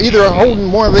when I'm either holding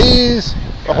one of these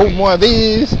or holding one of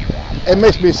these, it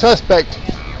makes me suspect.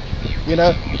 You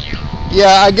know?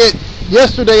 Yeah,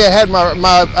 yesterday I had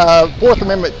my Fourth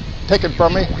Amendment taken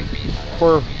from me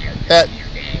for that.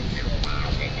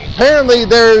 Apparently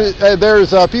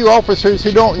there's a few officers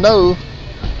who don't know.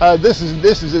 This is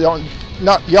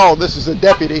not y'all. This is a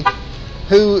deputy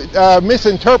who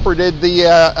misinterpreted the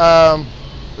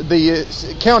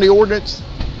county ordinance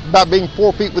about being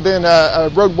 4 feet within a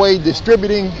roadway,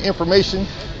 distributing information.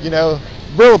 You know,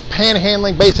 real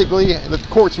panhandling. Basically, the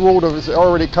court's ruled is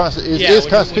already is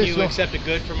constitutional. When you accept a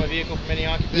good from a vehicle from any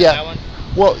occupant. Yeah. That one.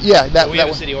 Well, yeah, We have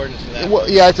a city ordinance for that. Well,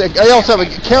 yeah, I also have a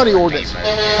county ordinance.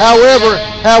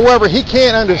 However, he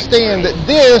can't understand that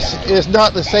this is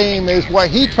not the same as what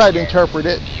he tried to interpret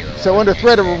it. So under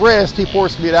threat of arrest, he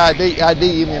forced me to ID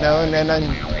him, you know, and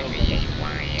then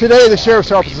today the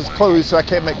sheriff's office is closed, so I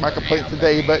can't make my complaint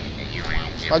today, but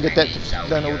I'll get that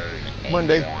done on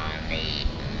Monday.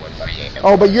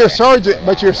 Oh, but your sergeant,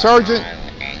 the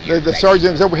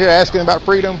sergeant is over here asking about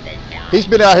freedom. He's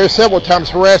been out here several times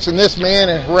harassing this man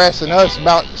and harassing us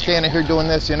about standing here doing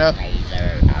this, you know.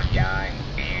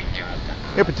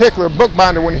 In particular,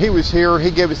 Bookbinder, when he was here,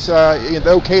 he gave us the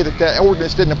okay that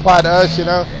ordinance didn't apply to us, you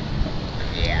know,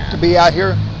 to be out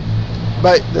here.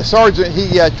 But the sergeant, he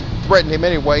threatened him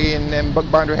anyway, and then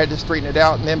Bookbinder had to straighten it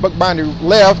out. And then Bookbinder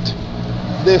left.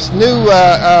 This new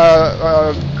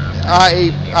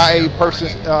IA person,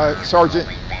 sergeant.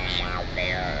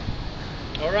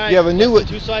 All right. Yeah, the new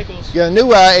 2 cycles. Yeah, the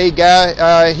new IA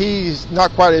guy. He's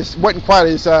wasn't quite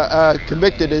as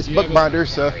convicted as Bookbinder.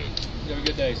 So. You have a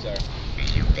good day, sir.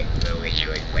 You've been really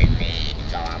good with me,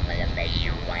 so I'm gonna make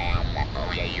you laugh.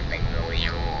 Okay, you've been really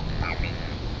cool. I mean,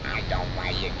 I don't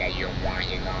like it that you're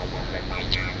walking all over my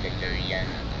Constitution,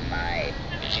 but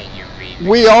can you read?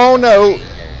 We all know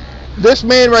this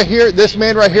man right here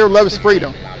loves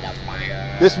freedom.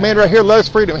 This man right here loves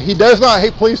freedom. He does not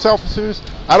hate police officers.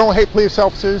 I don't hate police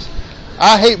officers.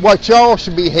 I hate what y'all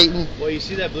should be hating. Well, you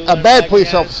see that blue a line bad flag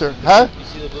police he has? officer, huh? You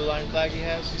see the blue line flag he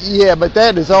has? Yeah, but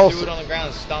that is He also. threw it on the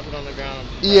ground, stomped it on the ground.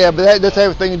 Yeah, but that's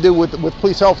everything to do with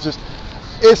police officers.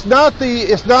 It's not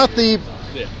the.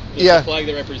 Yeah. The flag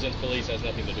that represents police has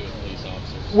nothing to do with police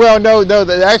officers. Well, no,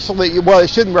 that actually, it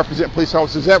shouldn't represent police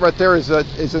officers. That right there is a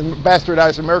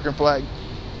bastardized American flag.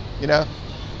 You know,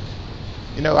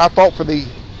 I fought for the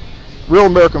real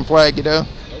American flag. You know. Okay.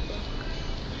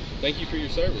 Thank you for your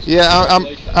service. Yeah,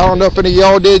 I don't know if any of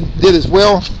y'all did as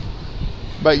well,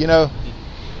 but you know,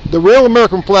 the real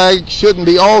American flag shouldn't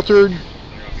be altered,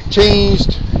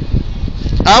 changed.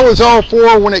 I was all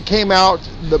for when it came out,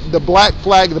 the black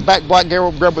flag, the back black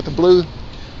arrow grabbed with the blue.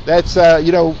 That's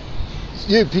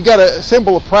if you got a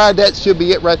symbol of pride, that should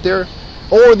be it right there.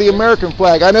 Or the American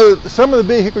flag. I know some of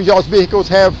the y'all's vehicles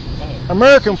have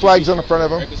American flags on the front of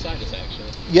them. Right beside us, actually.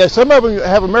 Yeah, some of them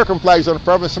have American flags on the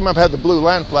front, and some of them have the blue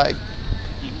line flag.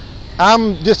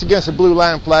 I'm just against the blue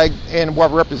line flag and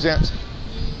what it represents.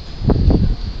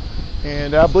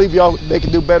 And I believe they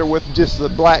can do better with just the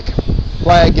black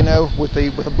flag, you know, with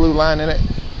a blue line in it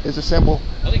as a symbol.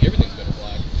 I think everything's better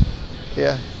black.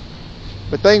 Yeah.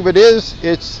 But the thing of it is,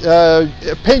 it's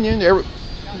opinion.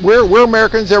 We're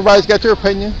Americans. Everybody's got their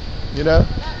opinion, you know.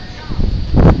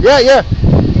 Yeah.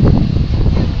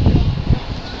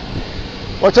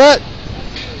 What's that?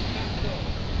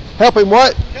 Help him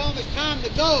what? Tell him it's time to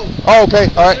go. Oh, okay,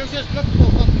 all right. There's just looking for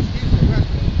fucking excuse to arrest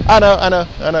me. I know.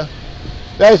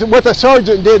 That's what the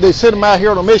sergeant did. They sent him out here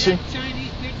on a mission. See that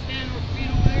Chinese bitch standing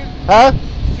over there? Huh?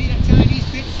 See that Chinese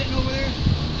bitch sitting over there?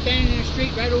 Standing in the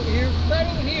street right over here? Right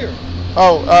over here.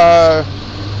 Oh,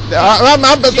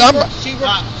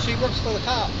 She works for the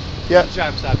cop. Yeah.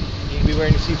 Stop. You need to be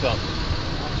wearing your seatbelt.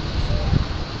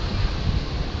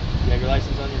 You have your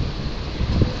license on you?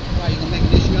 Why, you gonna make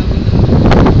an issue out of me?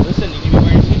 Listen, you need to be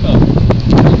wearing your seatbelt. I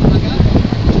got it.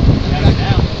 You have it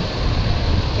now.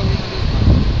 What are you gonna do?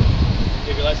 You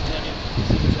have your license on you?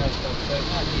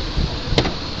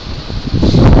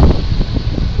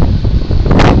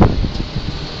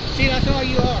 See, that's all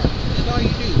you are. That's all you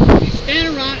do. You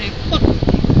stand around and fuck with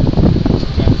people.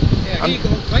 Yeah, here you go.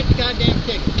 Write the goddamn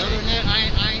ticket. Other than that,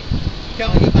 I ain't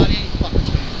telling you about any fucking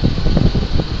thing.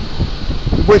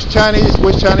 Which Chinese, No,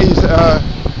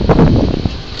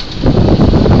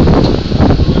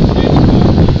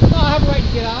 I have a right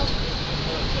to get out.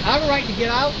 I have a right to get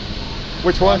out.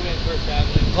 which one?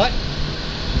 What?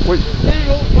 Which,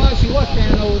 Well, she was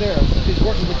standing over there. She's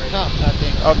working with the cops, I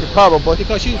think. okay, probably.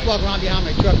 Because she was walking around behind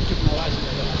my truck and took my license.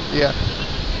 Yeah.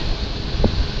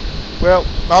 Well,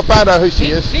 I'll find out who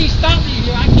she is. See, stop me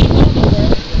here. I can't go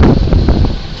nowhere.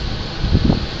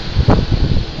 I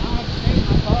don't have to take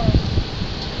my car.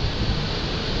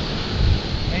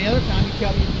 Any other time you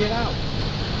tell me to get out.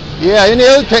 Yeah, any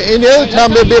other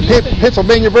time it'll be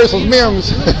Pennsylvania versus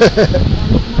Mims.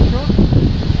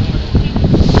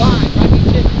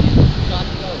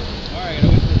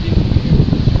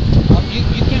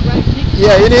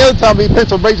 Yeah, any other time it'll be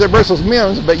Pennsylvania versus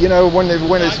Mims, but you know when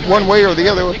it's one way or the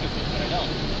other.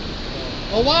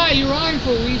 Well, why? You're riding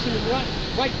for a reason to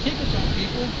write tickets on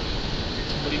people.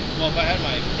 Well, if I had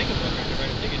my ticket book, I could write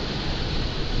a ticket.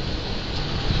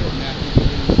 Sure, Matt.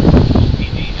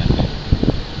 PD, that's it.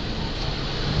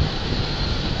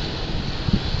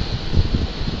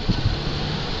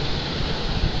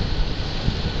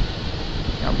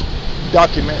 I'm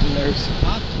documenting theirs.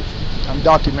 Huh? I'm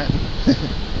documenting.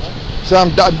 So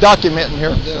I'm documenting here.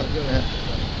 Good, So, good. yeah.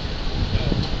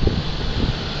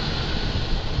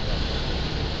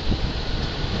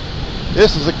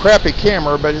 This is a crappy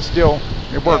camera, but it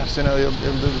works. You know, it'll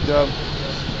do the job.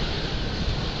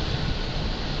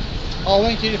 I'll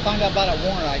wait until you find out about a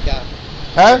warrant I got.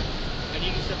 Huh? And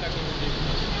you can step back over there.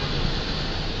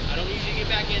 I don't usually get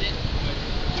back in it, but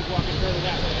keep walking further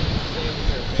that way. Stay over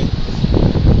here, okay?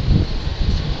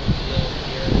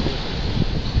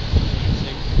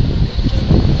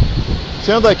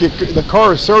 Sounds like the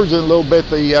car is surging a little bit.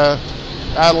 The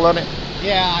idle on it.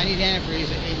 Yeah, I need antifreeze.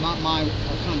 My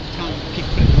kind of keep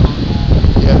putting it on.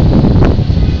 Yeah.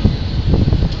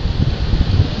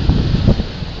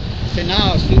 So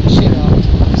now it's shooting shit off.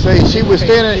 Say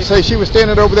she was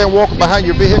standing over there and walking behind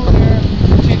your vehicle.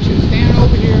 She was standing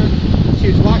over here. She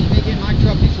was watching me get in my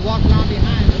truck. She used to walk around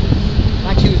behind me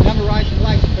like she was memorizing the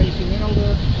license plate. She went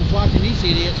over, was watching these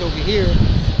idiots over here.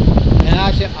 And I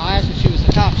asked her if she was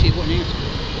the cop. She wouldn't answer.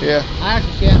 Yeah. I asked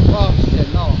her if she had a problem. She said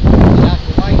no. And I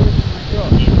said, why are you looking at my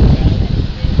truck?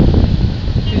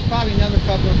 She's probably another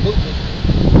couple of bootlegs.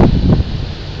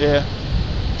 Yeah.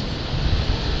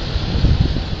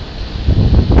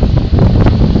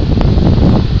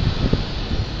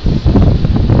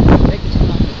 They can come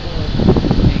out before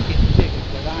and get the ticket.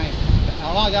 But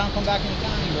how long I don't come back in the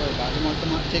town, you worry about it. They want to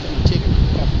come out and take my ticket.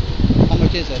 How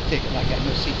much is that ticket? Like I got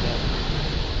no seatbelt.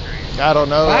 I don't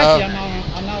know. Well, actually,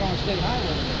 I'm not on a state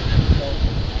highway. So.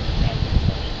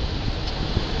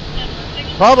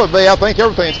 Probably, I think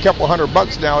everything's a couple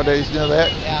 $100 nowadays. You know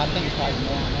that? Yeah, I think it's probably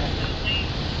more on that.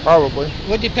 Probably.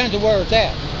 Well, it depends on where it's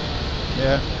at.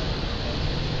 Yeah.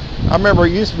 I remember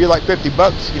it used to be like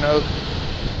 $50. You know,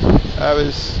 I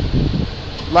was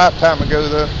a lifetime ago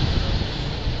though.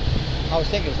 I was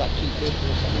thinking it was like $250 or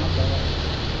something like that.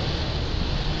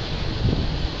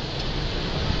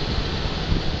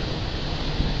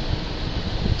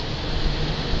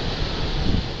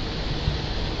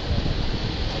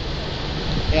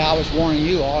 Yeah, I was warning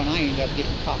you all, and I ended up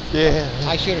getting caught. Yeah.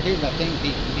 I should have heard that thing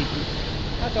beep.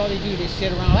 That's all they do. They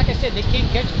sit around. Like I said, they can't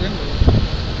catch criminals.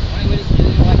 Only way they do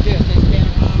it like this, they stand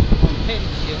around on petty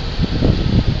shit.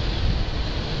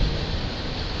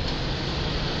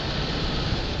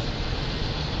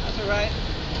 That's all right.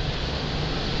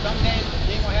 Some days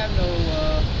they ain't gonna have no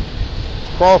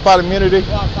Qualified immunity.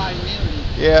 qualified immunity.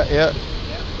 Yeah.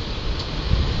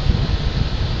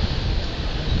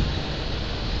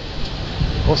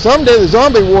 Well, someday the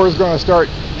zombie war is going to start.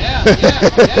 Yeah.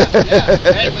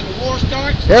 And when the war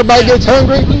starts, Everybody gets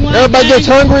hungry. Everybody gets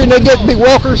hungry, and they get to be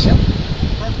walkers. Yep.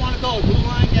 First one to go, blue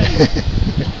line gang.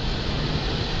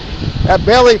 That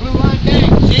belly. Blue line gang.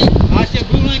 I said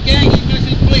Blue Line Gang, he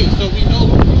mentioned police, so we know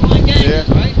who Blue Line Gang is,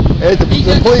 right?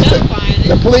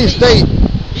 The police state.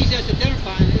 He says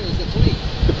identifying it as the police.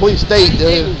 The police state. I didn't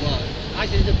say who was. I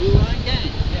said the Blue Line Gang.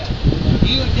 Yeah. Do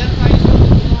you identify yourself as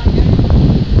the Blue Line Gang?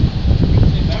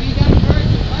 Well, you got a very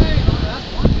good flag on it. That's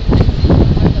one thing.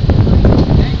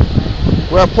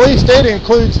 Well, police state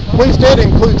includes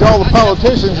all the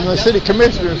politicians and the city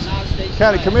commissioners,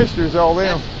 county commissioners, all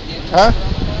them. Huh?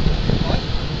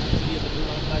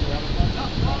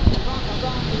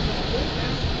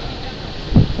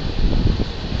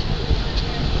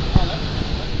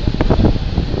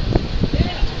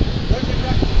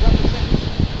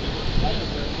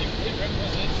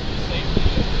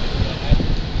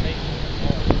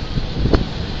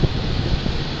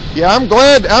 Yeah, I'm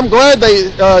glad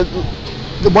they.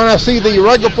 When I see the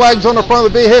irregular flags on the front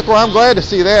of the vehicle, I'm glad to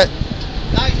see that.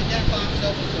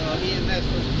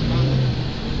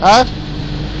 Huh?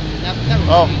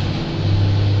 Oh.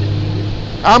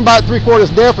 I'm about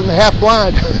 3/4 deaf and half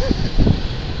blind.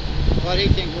 Well, they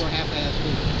think we're half-assed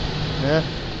people. Yeah.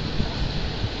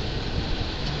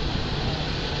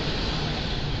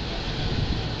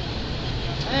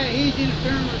 Hey, he's in a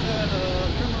criminal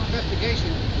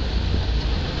investigation.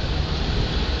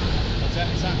 What's that?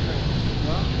 It's not true.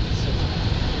 Well,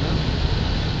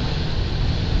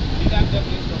 He got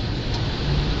deputies.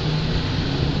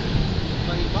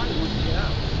 but he probably wants to get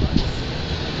out.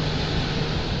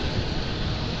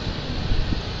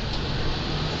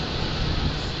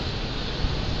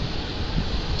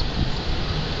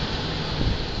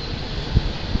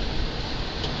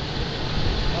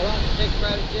 How long does it take to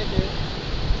write a ticket?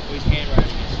 Oh, he's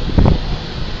handwriting it.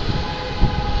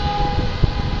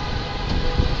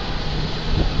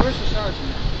 Where's the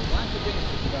sergeant? Why aren't you being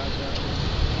supervisor?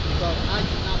 Because I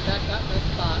did not back up that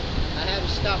spot. I had to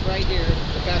stop right here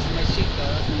to fasten my seatbelt.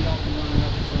 That's when y'all can run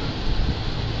up the front.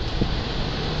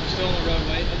 You're still on the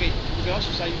roadway. Okay, you can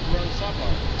also say you can run the stop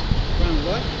bar. Run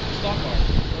what? Stop bar.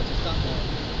 What's a stop bar?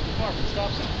 The car for the stop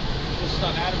sign. You're supposed to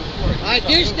stop at it before. I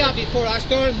did stop before. I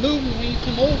started moving when you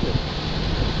come over.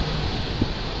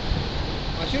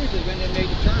 I should have just when they made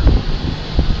the turn.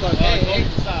 But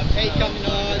hey, coming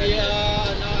on,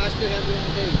 yeah, no, I still have it on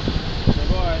tape. So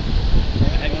go ahead.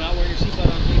 And you're not wearing your seatbelt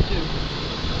on tape too.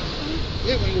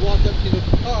 Yeah, when you walked up to the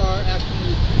car after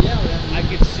you yelled at me. I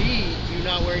could see you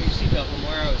not wearing your seatbelt from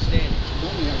where I was standing.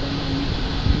 Normally I run on me.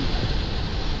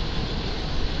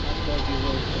 I suppose you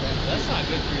will for that. That's not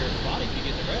good for your body if you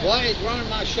get the red. Well, it's running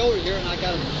my shoulder here, and I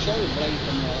got a shoulder blade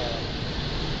from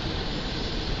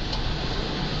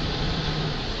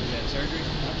You had surgery?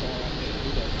 that's all right, dude.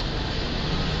 Who does?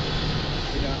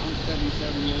 I'm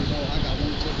 77 years old. I got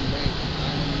one foot in leg. I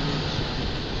don't know where it's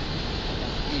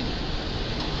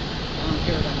I don't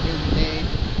care if I'm here today.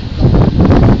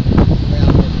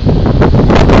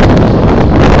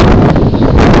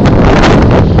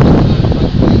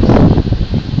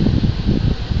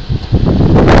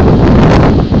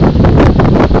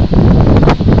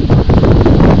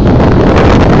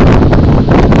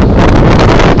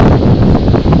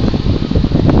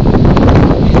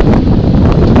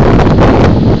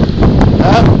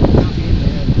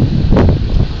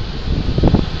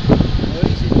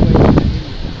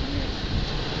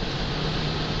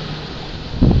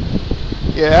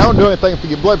 Yeah, I don't do anything for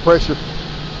your blood pressure. No,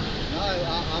 I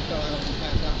feel like I'm gonna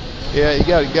pass out. Yeah, you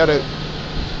gotta.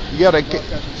 Blood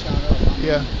pressure shot up.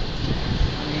 Yeah.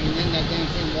 I mean, then that damn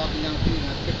thing walking down the street, and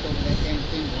I tripped over that damn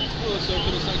thing. Oh, so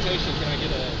for the citation, can I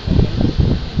get a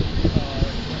Uh,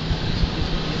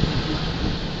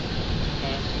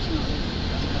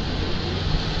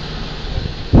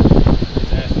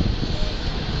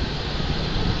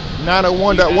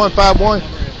 901.151.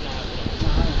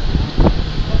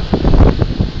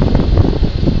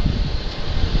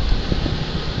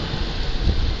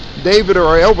 David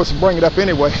or Elvis will bring it up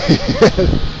anyway.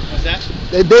 What's that?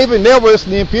 David and Elvis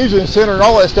and the infusion center and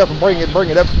all that stuff will bring it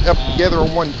up together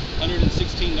on one.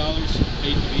 $116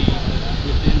 paid to be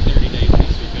within 30 days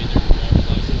once we paid their driver's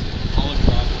license. All of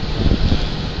your options are on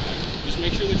that. Just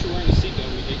make sure that you're wearing a seatbelt.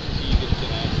 We hate to see you get into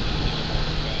an accident and get involved.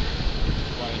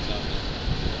 That's why it's out there.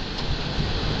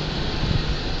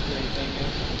 Is there anything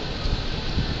else?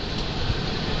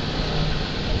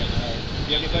 Okay, all right.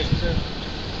 Do you have any questions, sir?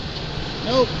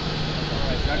 Nope.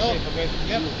 Alright, drive safe, okay?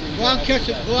 Yep. Go out and catch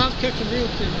a real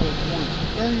criminal once.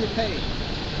 Earn your pay.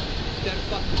 Instead of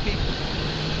fucking people.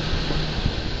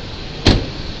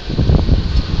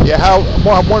 Yeah, how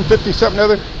 150 something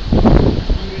other?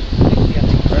 160, I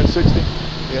think. 160.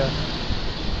 Yeah.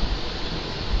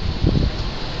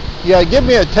 Yeah, give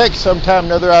me a text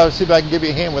sometime or other. I'll see if I can give you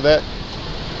a hand with that.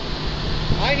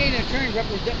 I need an attorney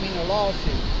representing me in a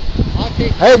lawsuit. I'll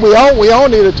Hey, we all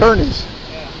need attorneys.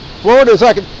 Florida's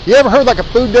like you ever heard like a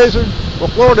food desert? Well,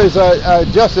 Florida's a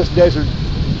justice desert.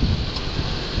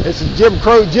 It's a Jim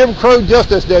Crow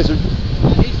justice desert.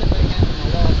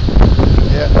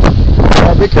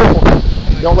 Yeah. Be careful.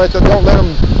 Don't let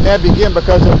them nab you again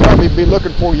because they'll probably be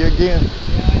looking for you again.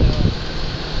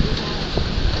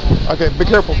 Okay, be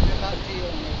careful.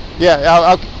 Yeah,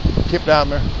 I'll keep down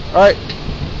there. All right.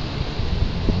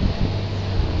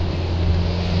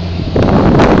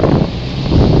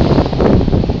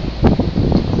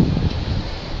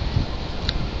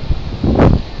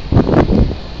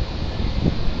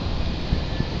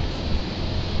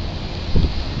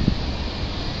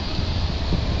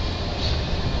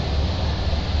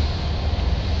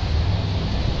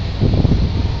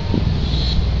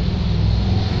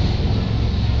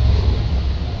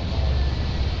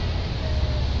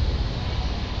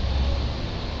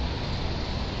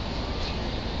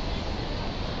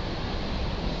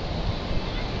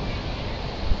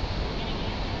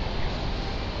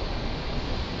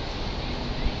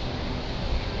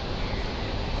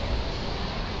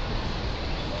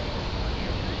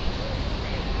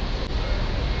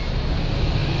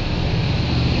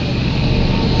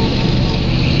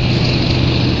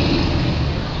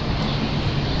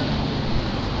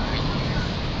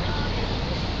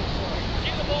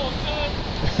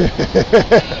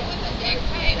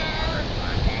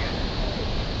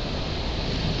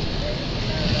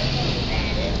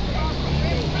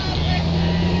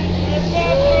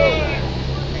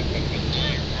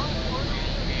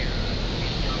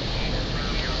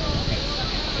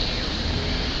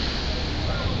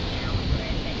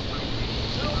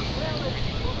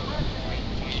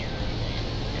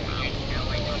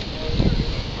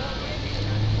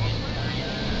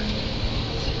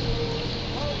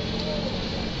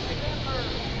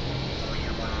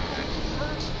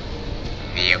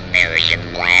 The American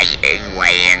flag is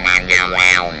laying on the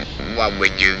ground. What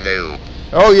would you do?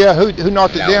 Oh yeah, who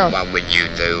knocked it down? What would you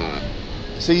do?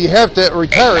 So you have to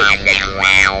retire it's it. on the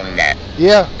ground.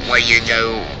 Yeah. What you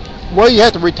do? Well, you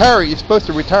have to retire it. You're supposed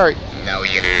to retire it. No,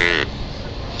 you.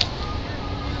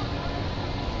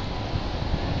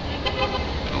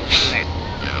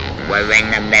 We're in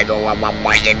the middle of a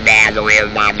fucking battle here,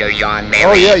 Dr. John Mary.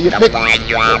 Oh yeah, you pick.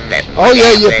 Oh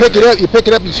yeah, you pick it up. You pick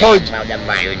it up and charge. I'm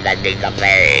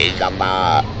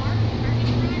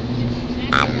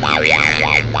sorry,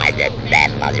 I like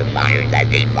that motherfucker that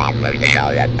they bombers and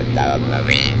all that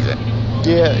Marines.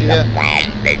 Yeah, yeah.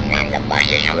 They run the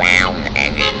buses around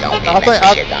and they don't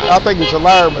I think it's a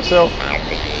liar myself.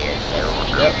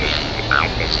 Yep.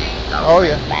 Oh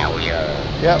yeah.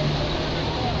 Yep.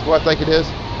 That's what I think it is.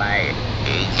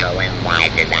 So why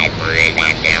did I put it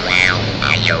on the ground?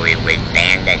 I show it with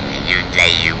bandits. You say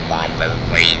you want for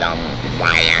freedom.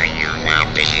 Why are you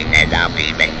not picking it up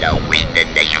even though we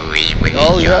disagree with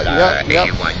each other? Do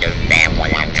you understand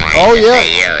what I'm trying to say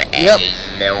here? And he's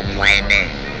still blaming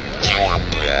Trump.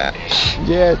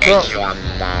 Yeah, Trump.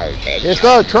 It's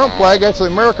not a Trump flag, that's the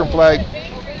American flag.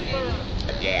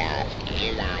 Yeah,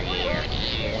 get out of here.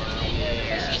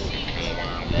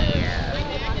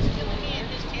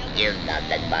 You're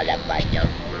nothing but a bunch of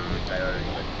losers.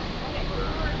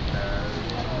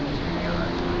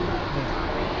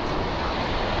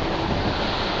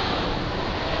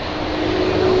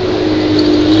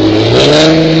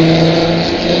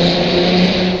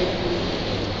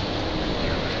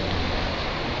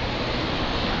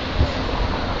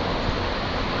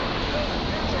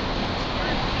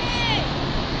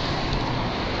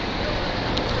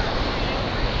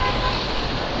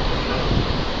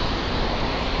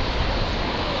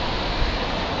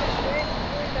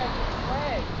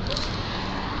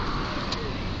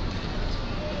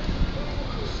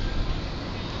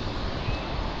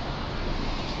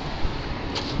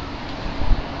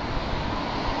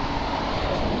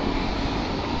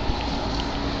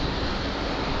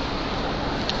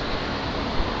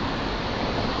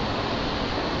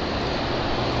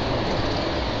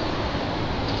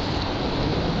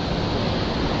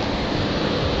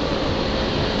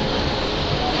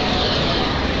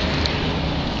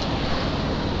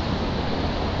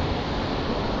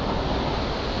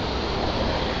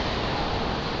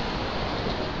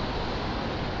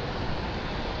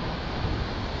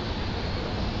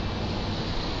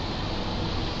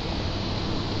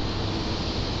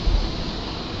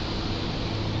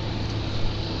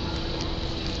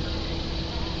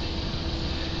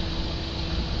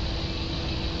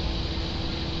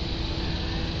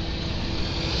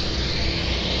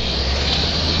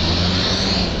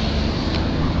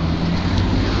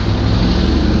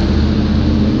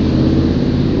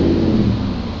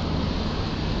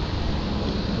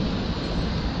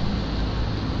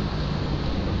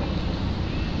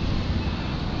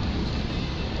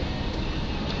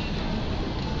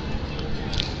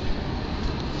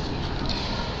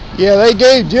 Yeah, they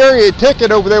gave Jerry a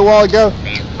ticket over there a while ago.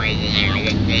 That lady, I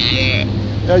didn't see it.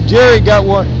 Jerry got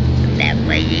one. That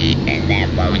lady and that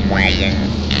Volkswagen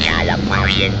got a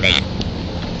million me.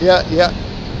 Yeah, yeah.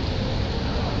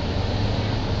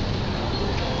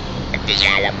 They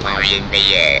got a million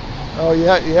me. Oh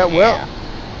yeah, yeah. Well,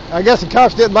 I guess the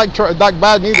cops didn't like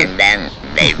Biden either. And then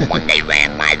when they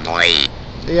ran my plate,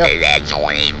 Yeah. it had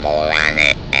 20 more on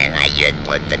it, and I just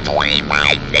put the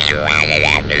 25 sticker on it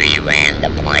after he ran the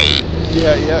plate.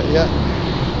 Yeah, yeah, yeah.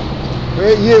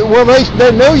 Well,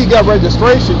 they know you got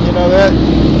registration. You know that.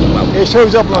 It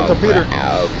shows up on the computer.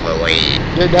 Hopefully.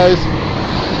 It does.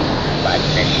 But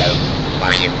since they're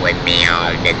working with me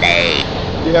all today,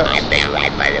 Yeah. I figure I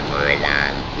better put it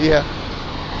on. Yeah.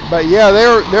 But yeah,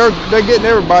 they're getting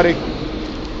everybody.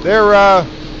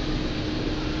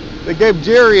 They gave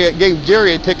Jerry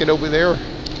a ticket over there,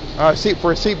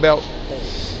 for a seatbelt.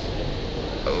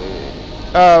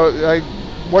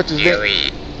 What's his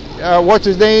name? What's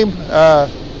his name?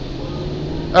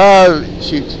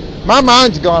 Shoot, my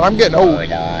mind's gone. I'm getting old.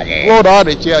 Lord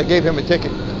Audit. Yeah, I gave him a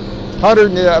ticket. About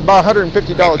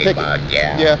 $150 ticket.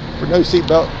 Yeah, for no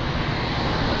seatbelt.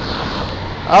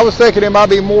 I was thinking it might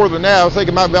be more than that. I was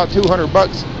thinking it might be about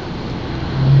 $200.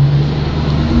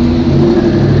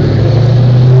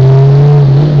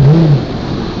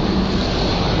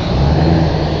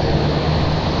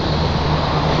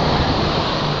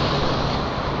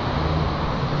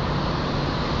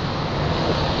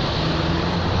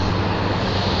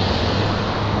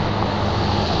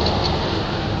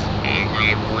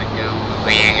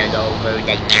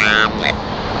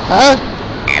 Huh?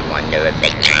 I wonder if the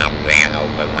cop ran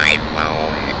over my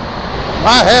phone.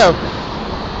 I have.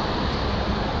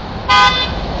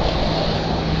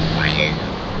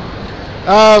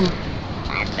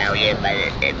 I tell you, but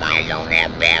if I don't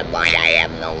have bad light, I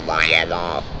have no light at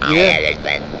all. I had to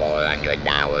spend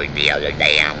 $400 the other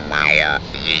day on my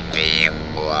GP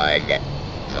and blood.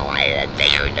 So I had to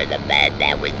take her to the bed.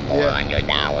 That was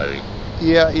 $400.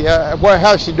 Yeah, yeah. Well,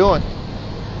 how's she doing?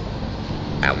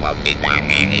 Well, she's on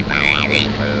antibiotic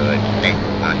for this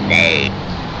Monday.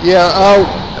 Yeah,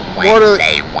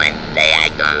 Wednesday I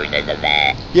go to the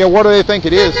vet. Yeah, what do they think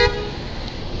it is?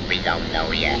 We don't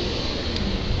know yet.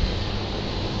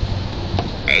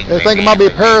 They think it might be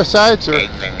parasites, or?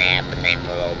 It's been happening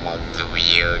for almost 2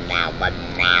 years now, but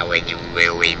now it's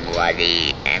really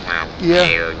bloody, and I'm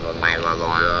scared for my little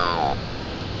girl.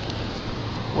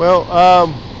 Well,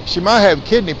 she might have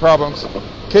kidney problems.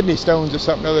 Kidney stones or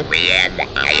something other. I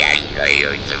had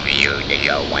surgery 2 years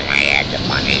ago when I had the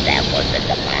money. That wasn't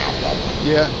the problem.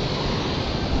 Yeah.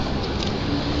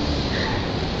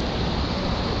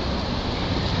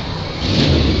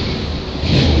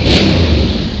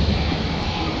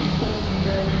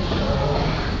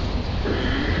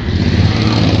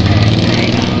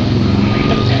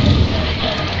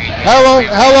 How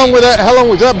long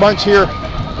was that bunch here?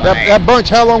 That bunch,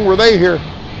 how long were they here?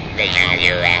 They got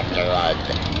here after us.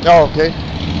 Oh, okay.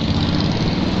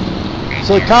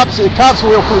 So the cops were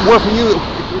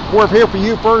here for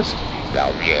you first?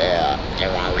 Oh yeah,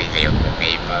 they're always here for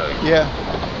me first. Yeah.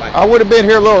 I would have been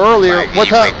here a little earlier. What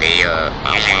time? I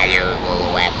got here a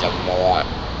little after 4.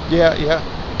 Yeah, yeah.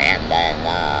 And then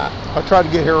I'll try to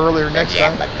get here earlier next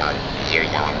time. But you're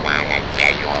not on a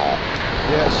schedule.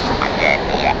 Yes. And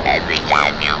then every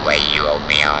time you wait, you owe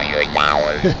me $100.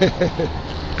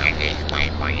 I need my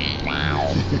money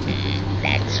now.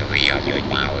 That's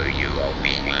 $300 you owe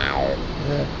me now.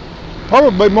 Yeah.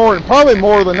 Probably more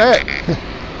than that.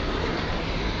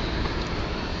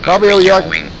 Probably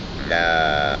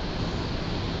the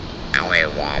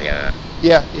water.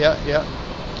 Yeah, yeah, yeah.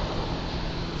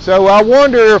 So I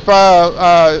wonder if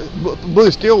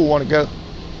Blue Steel will want to go.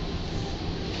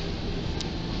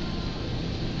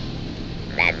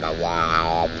 That's a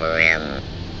law for him.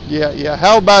 Yeah, yeah.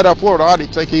 How about Florida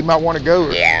Audit? Think he might want to go?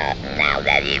 Or? Yeah, now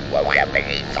that he woke up and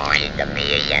he's talking to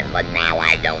me again, but now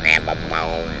I don't have a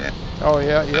phone. Oh,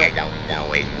 yeah, yeah. I don't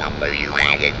know his number. You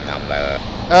had his number.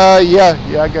 Yeah,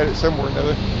 I got it somewhere or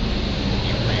another.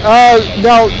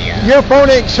 Now, your phone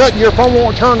ain't shut. Your phone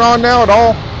won't turn on now at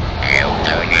all? It'll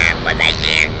turn on, but I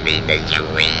can't see the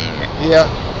screen. Yeah.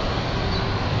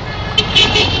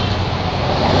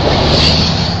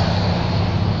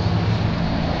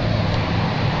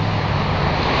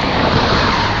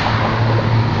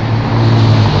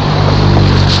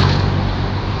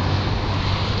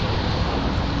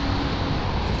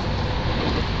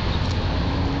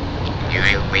 You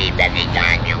can leave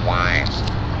anytime you want.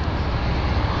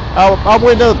 I'll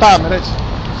wait another 5 minutes.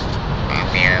 I'm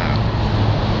here.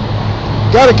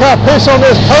 Got to kind of piss on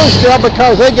this post now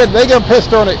because they get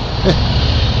pissed on it.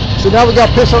 So now we got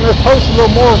to piss on this post a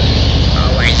little more.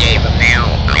 Oh, I gave him now.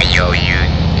 I know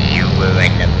you were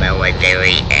in the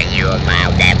military and you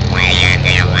allowed that flag on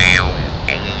there around.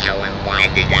 And you told him, why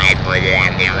did I put it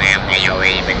on there around? I know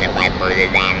even if I put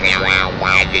it on there around,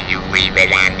 why did you leave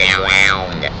it on there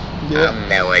around? Yeah. A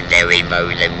military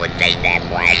person would take that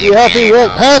flag. Yeah, if he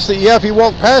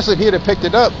walked past it, he'd have picked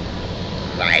it up.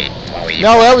 Right. Well,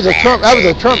 No, that was a Trump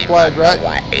flag, right?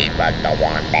 He was the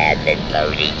one that did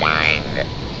 30 times.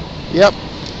 Yep.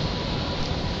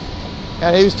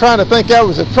 And he was trying to think that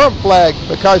was a Trump flag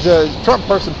because a Trump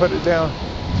person put it down.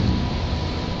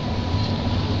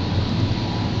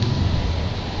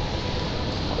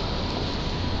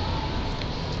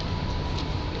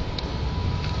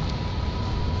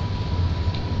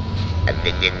 I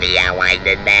think in the how I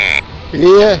did that.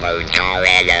 Yeah.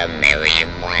 Ocala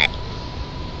Police.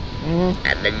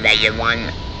 And the second one.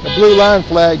 The blue line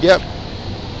flag, yep.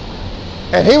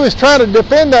 And he was trying to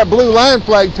defend that blue line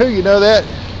flag too, you know that?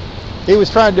 He was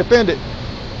trying to defend it.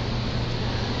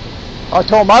 I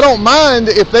told him I don't mind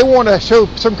if they want to show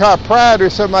some kind of pride or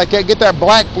something like that, get that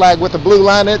black flag with the blue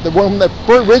line in it, the one, the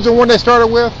original one they started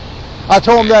with. I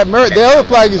told him that the other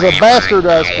flag is a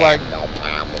bastardized flag. I have no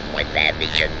problem with that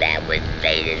because that was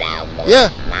faded out. Yeah.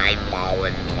 My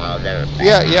fallen mother.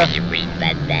 Yeah. You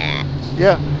respect that.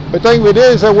 Yeah. But the thing with it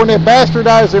is that when they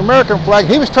bastardized the American flag,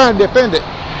 he was trying to defend it.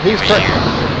 He was trying.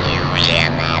 You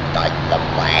cannot touch the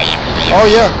flag. Oh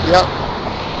yeah, yeah.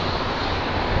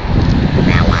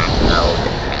 Now I know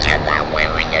because I'm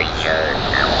wearing a shirt,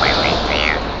 I'm wearing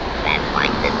pants. That's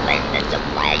like the thing that's a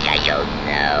flag. I don't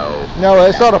know. No,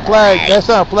 that's not a flag. That's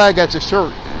not a flag. That's a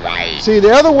shirt. Right. See,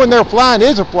 the other one they're flying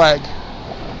is a flag.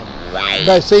 Right.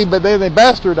 But then they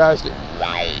bastardized it.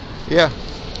 Right. Yeah.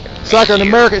 It's like an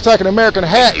American. It's like an American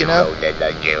hat, you know.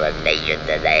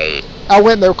 Today. I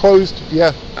went there closed.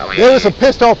 Yeah. Oh, There was some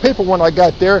pissed off people when I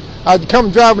got there. I'd come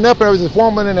driving up and there was this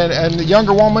woman and the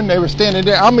younger woman. They were standing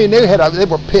there. I mean, they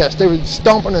were pissed. They were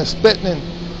stomping and spitting and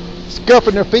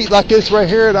scuffing their feet like this right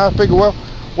here. And I figured, well,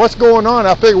 what's going on?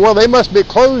 I figured, well, they must be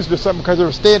closed or something because they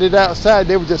were standing outside.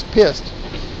 They were just pissed.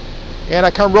 And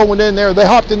I come rolling in there. They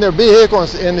hopped in their vehicle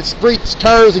and the streets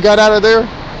tires and got out of there.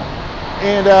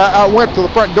 And I went to the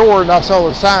front door and I saw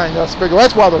the sign. I figured, well,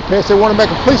 that's why they're pissed. They want to make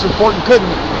a police report and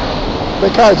couldn't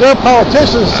because their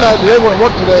politicians decided they wouldn't work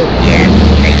today. Yeah,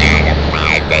 they had a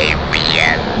 5-day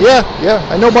weekend. Yeah.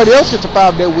 And nobody else gets a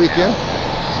 5-day weekend.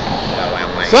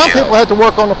 Some people have to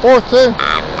work on the 4th too.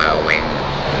 I'm going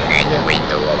next week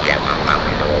to Ocala.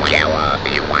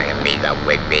 You want to meet up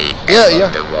with me? Yeah.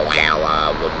 We'll do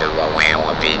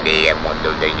Ocala PD and we'll do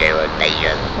the zero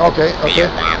station. Okay. Because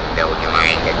I'm still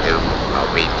trying to do a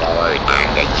report on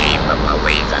the chief of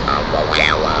police of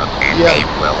Ocala, and they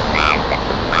will not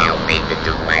allow me to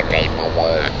do my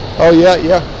paperwork. Oh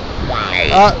yeah.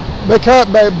 Why?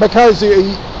 Because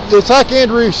it's like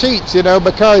Andrew Sheets, you know,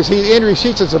 because Andrew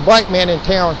Sheets is a black man in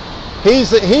town. He's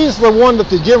the one that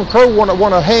the Jim Crow want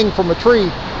to hang from a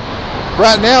tree.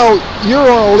 Right now, you're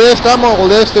on a list, I'm on a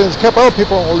list, and there's a couple other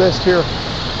people on a list here.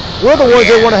 We're the ones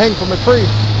that want to hang from a tree.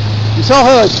 You saw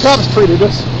how the cops treated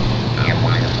us. I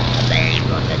want to hang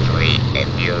from the tree.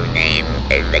 If your name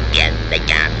is against the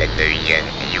Constitution,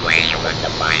 you ain't going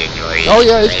to buy a tree. Oh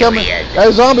yeah, it's coming.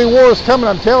 That zombie war is coming,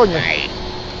 I'm telling you. Right.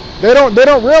 They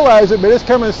don't realize it, but it's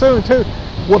coming soon too.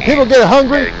 When people get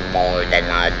hungry. There's more than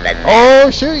us than that.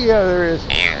 Oh shoot, yeah, there is.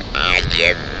 And I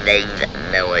give these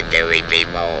military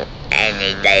people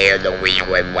any day of the week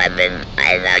with weapons,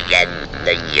 and against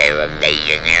the sheriff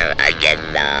station here,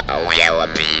 against the Ocala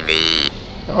PD.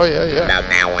 Oh yeah. The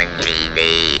Mountain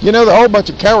PD. You know, the whole bunch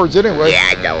of cowards anyway.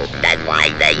 Yeah, I know. That's why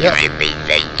they give me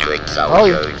dangerous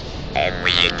soldiers. And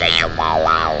we should take them all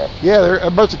out. Yeah, they're a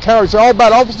bunch of cowards. They're all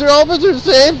about officer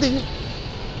safety.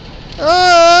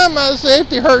 Oh, my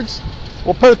safety hurts.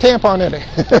 We'll put a tampon in it.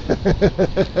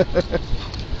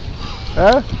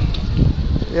 Huh?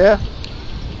 Yeah.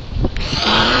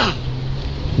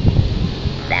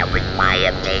 That was my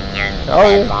opinion. Oh,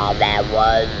 yeah. That's all that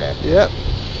was. Yep.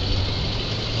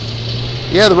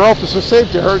 Yeah, the officer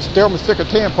safety hurts. Tell them to stick a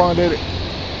tampon in it.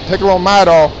 Take a little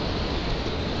Midol.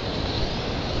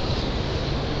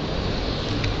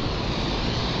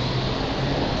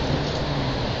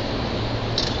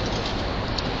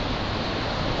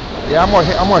 Yeah, I'm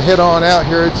gonna head on out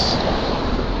here. It's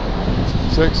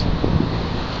 6.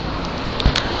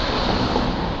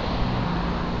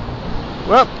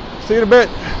 Well, see you in a bit.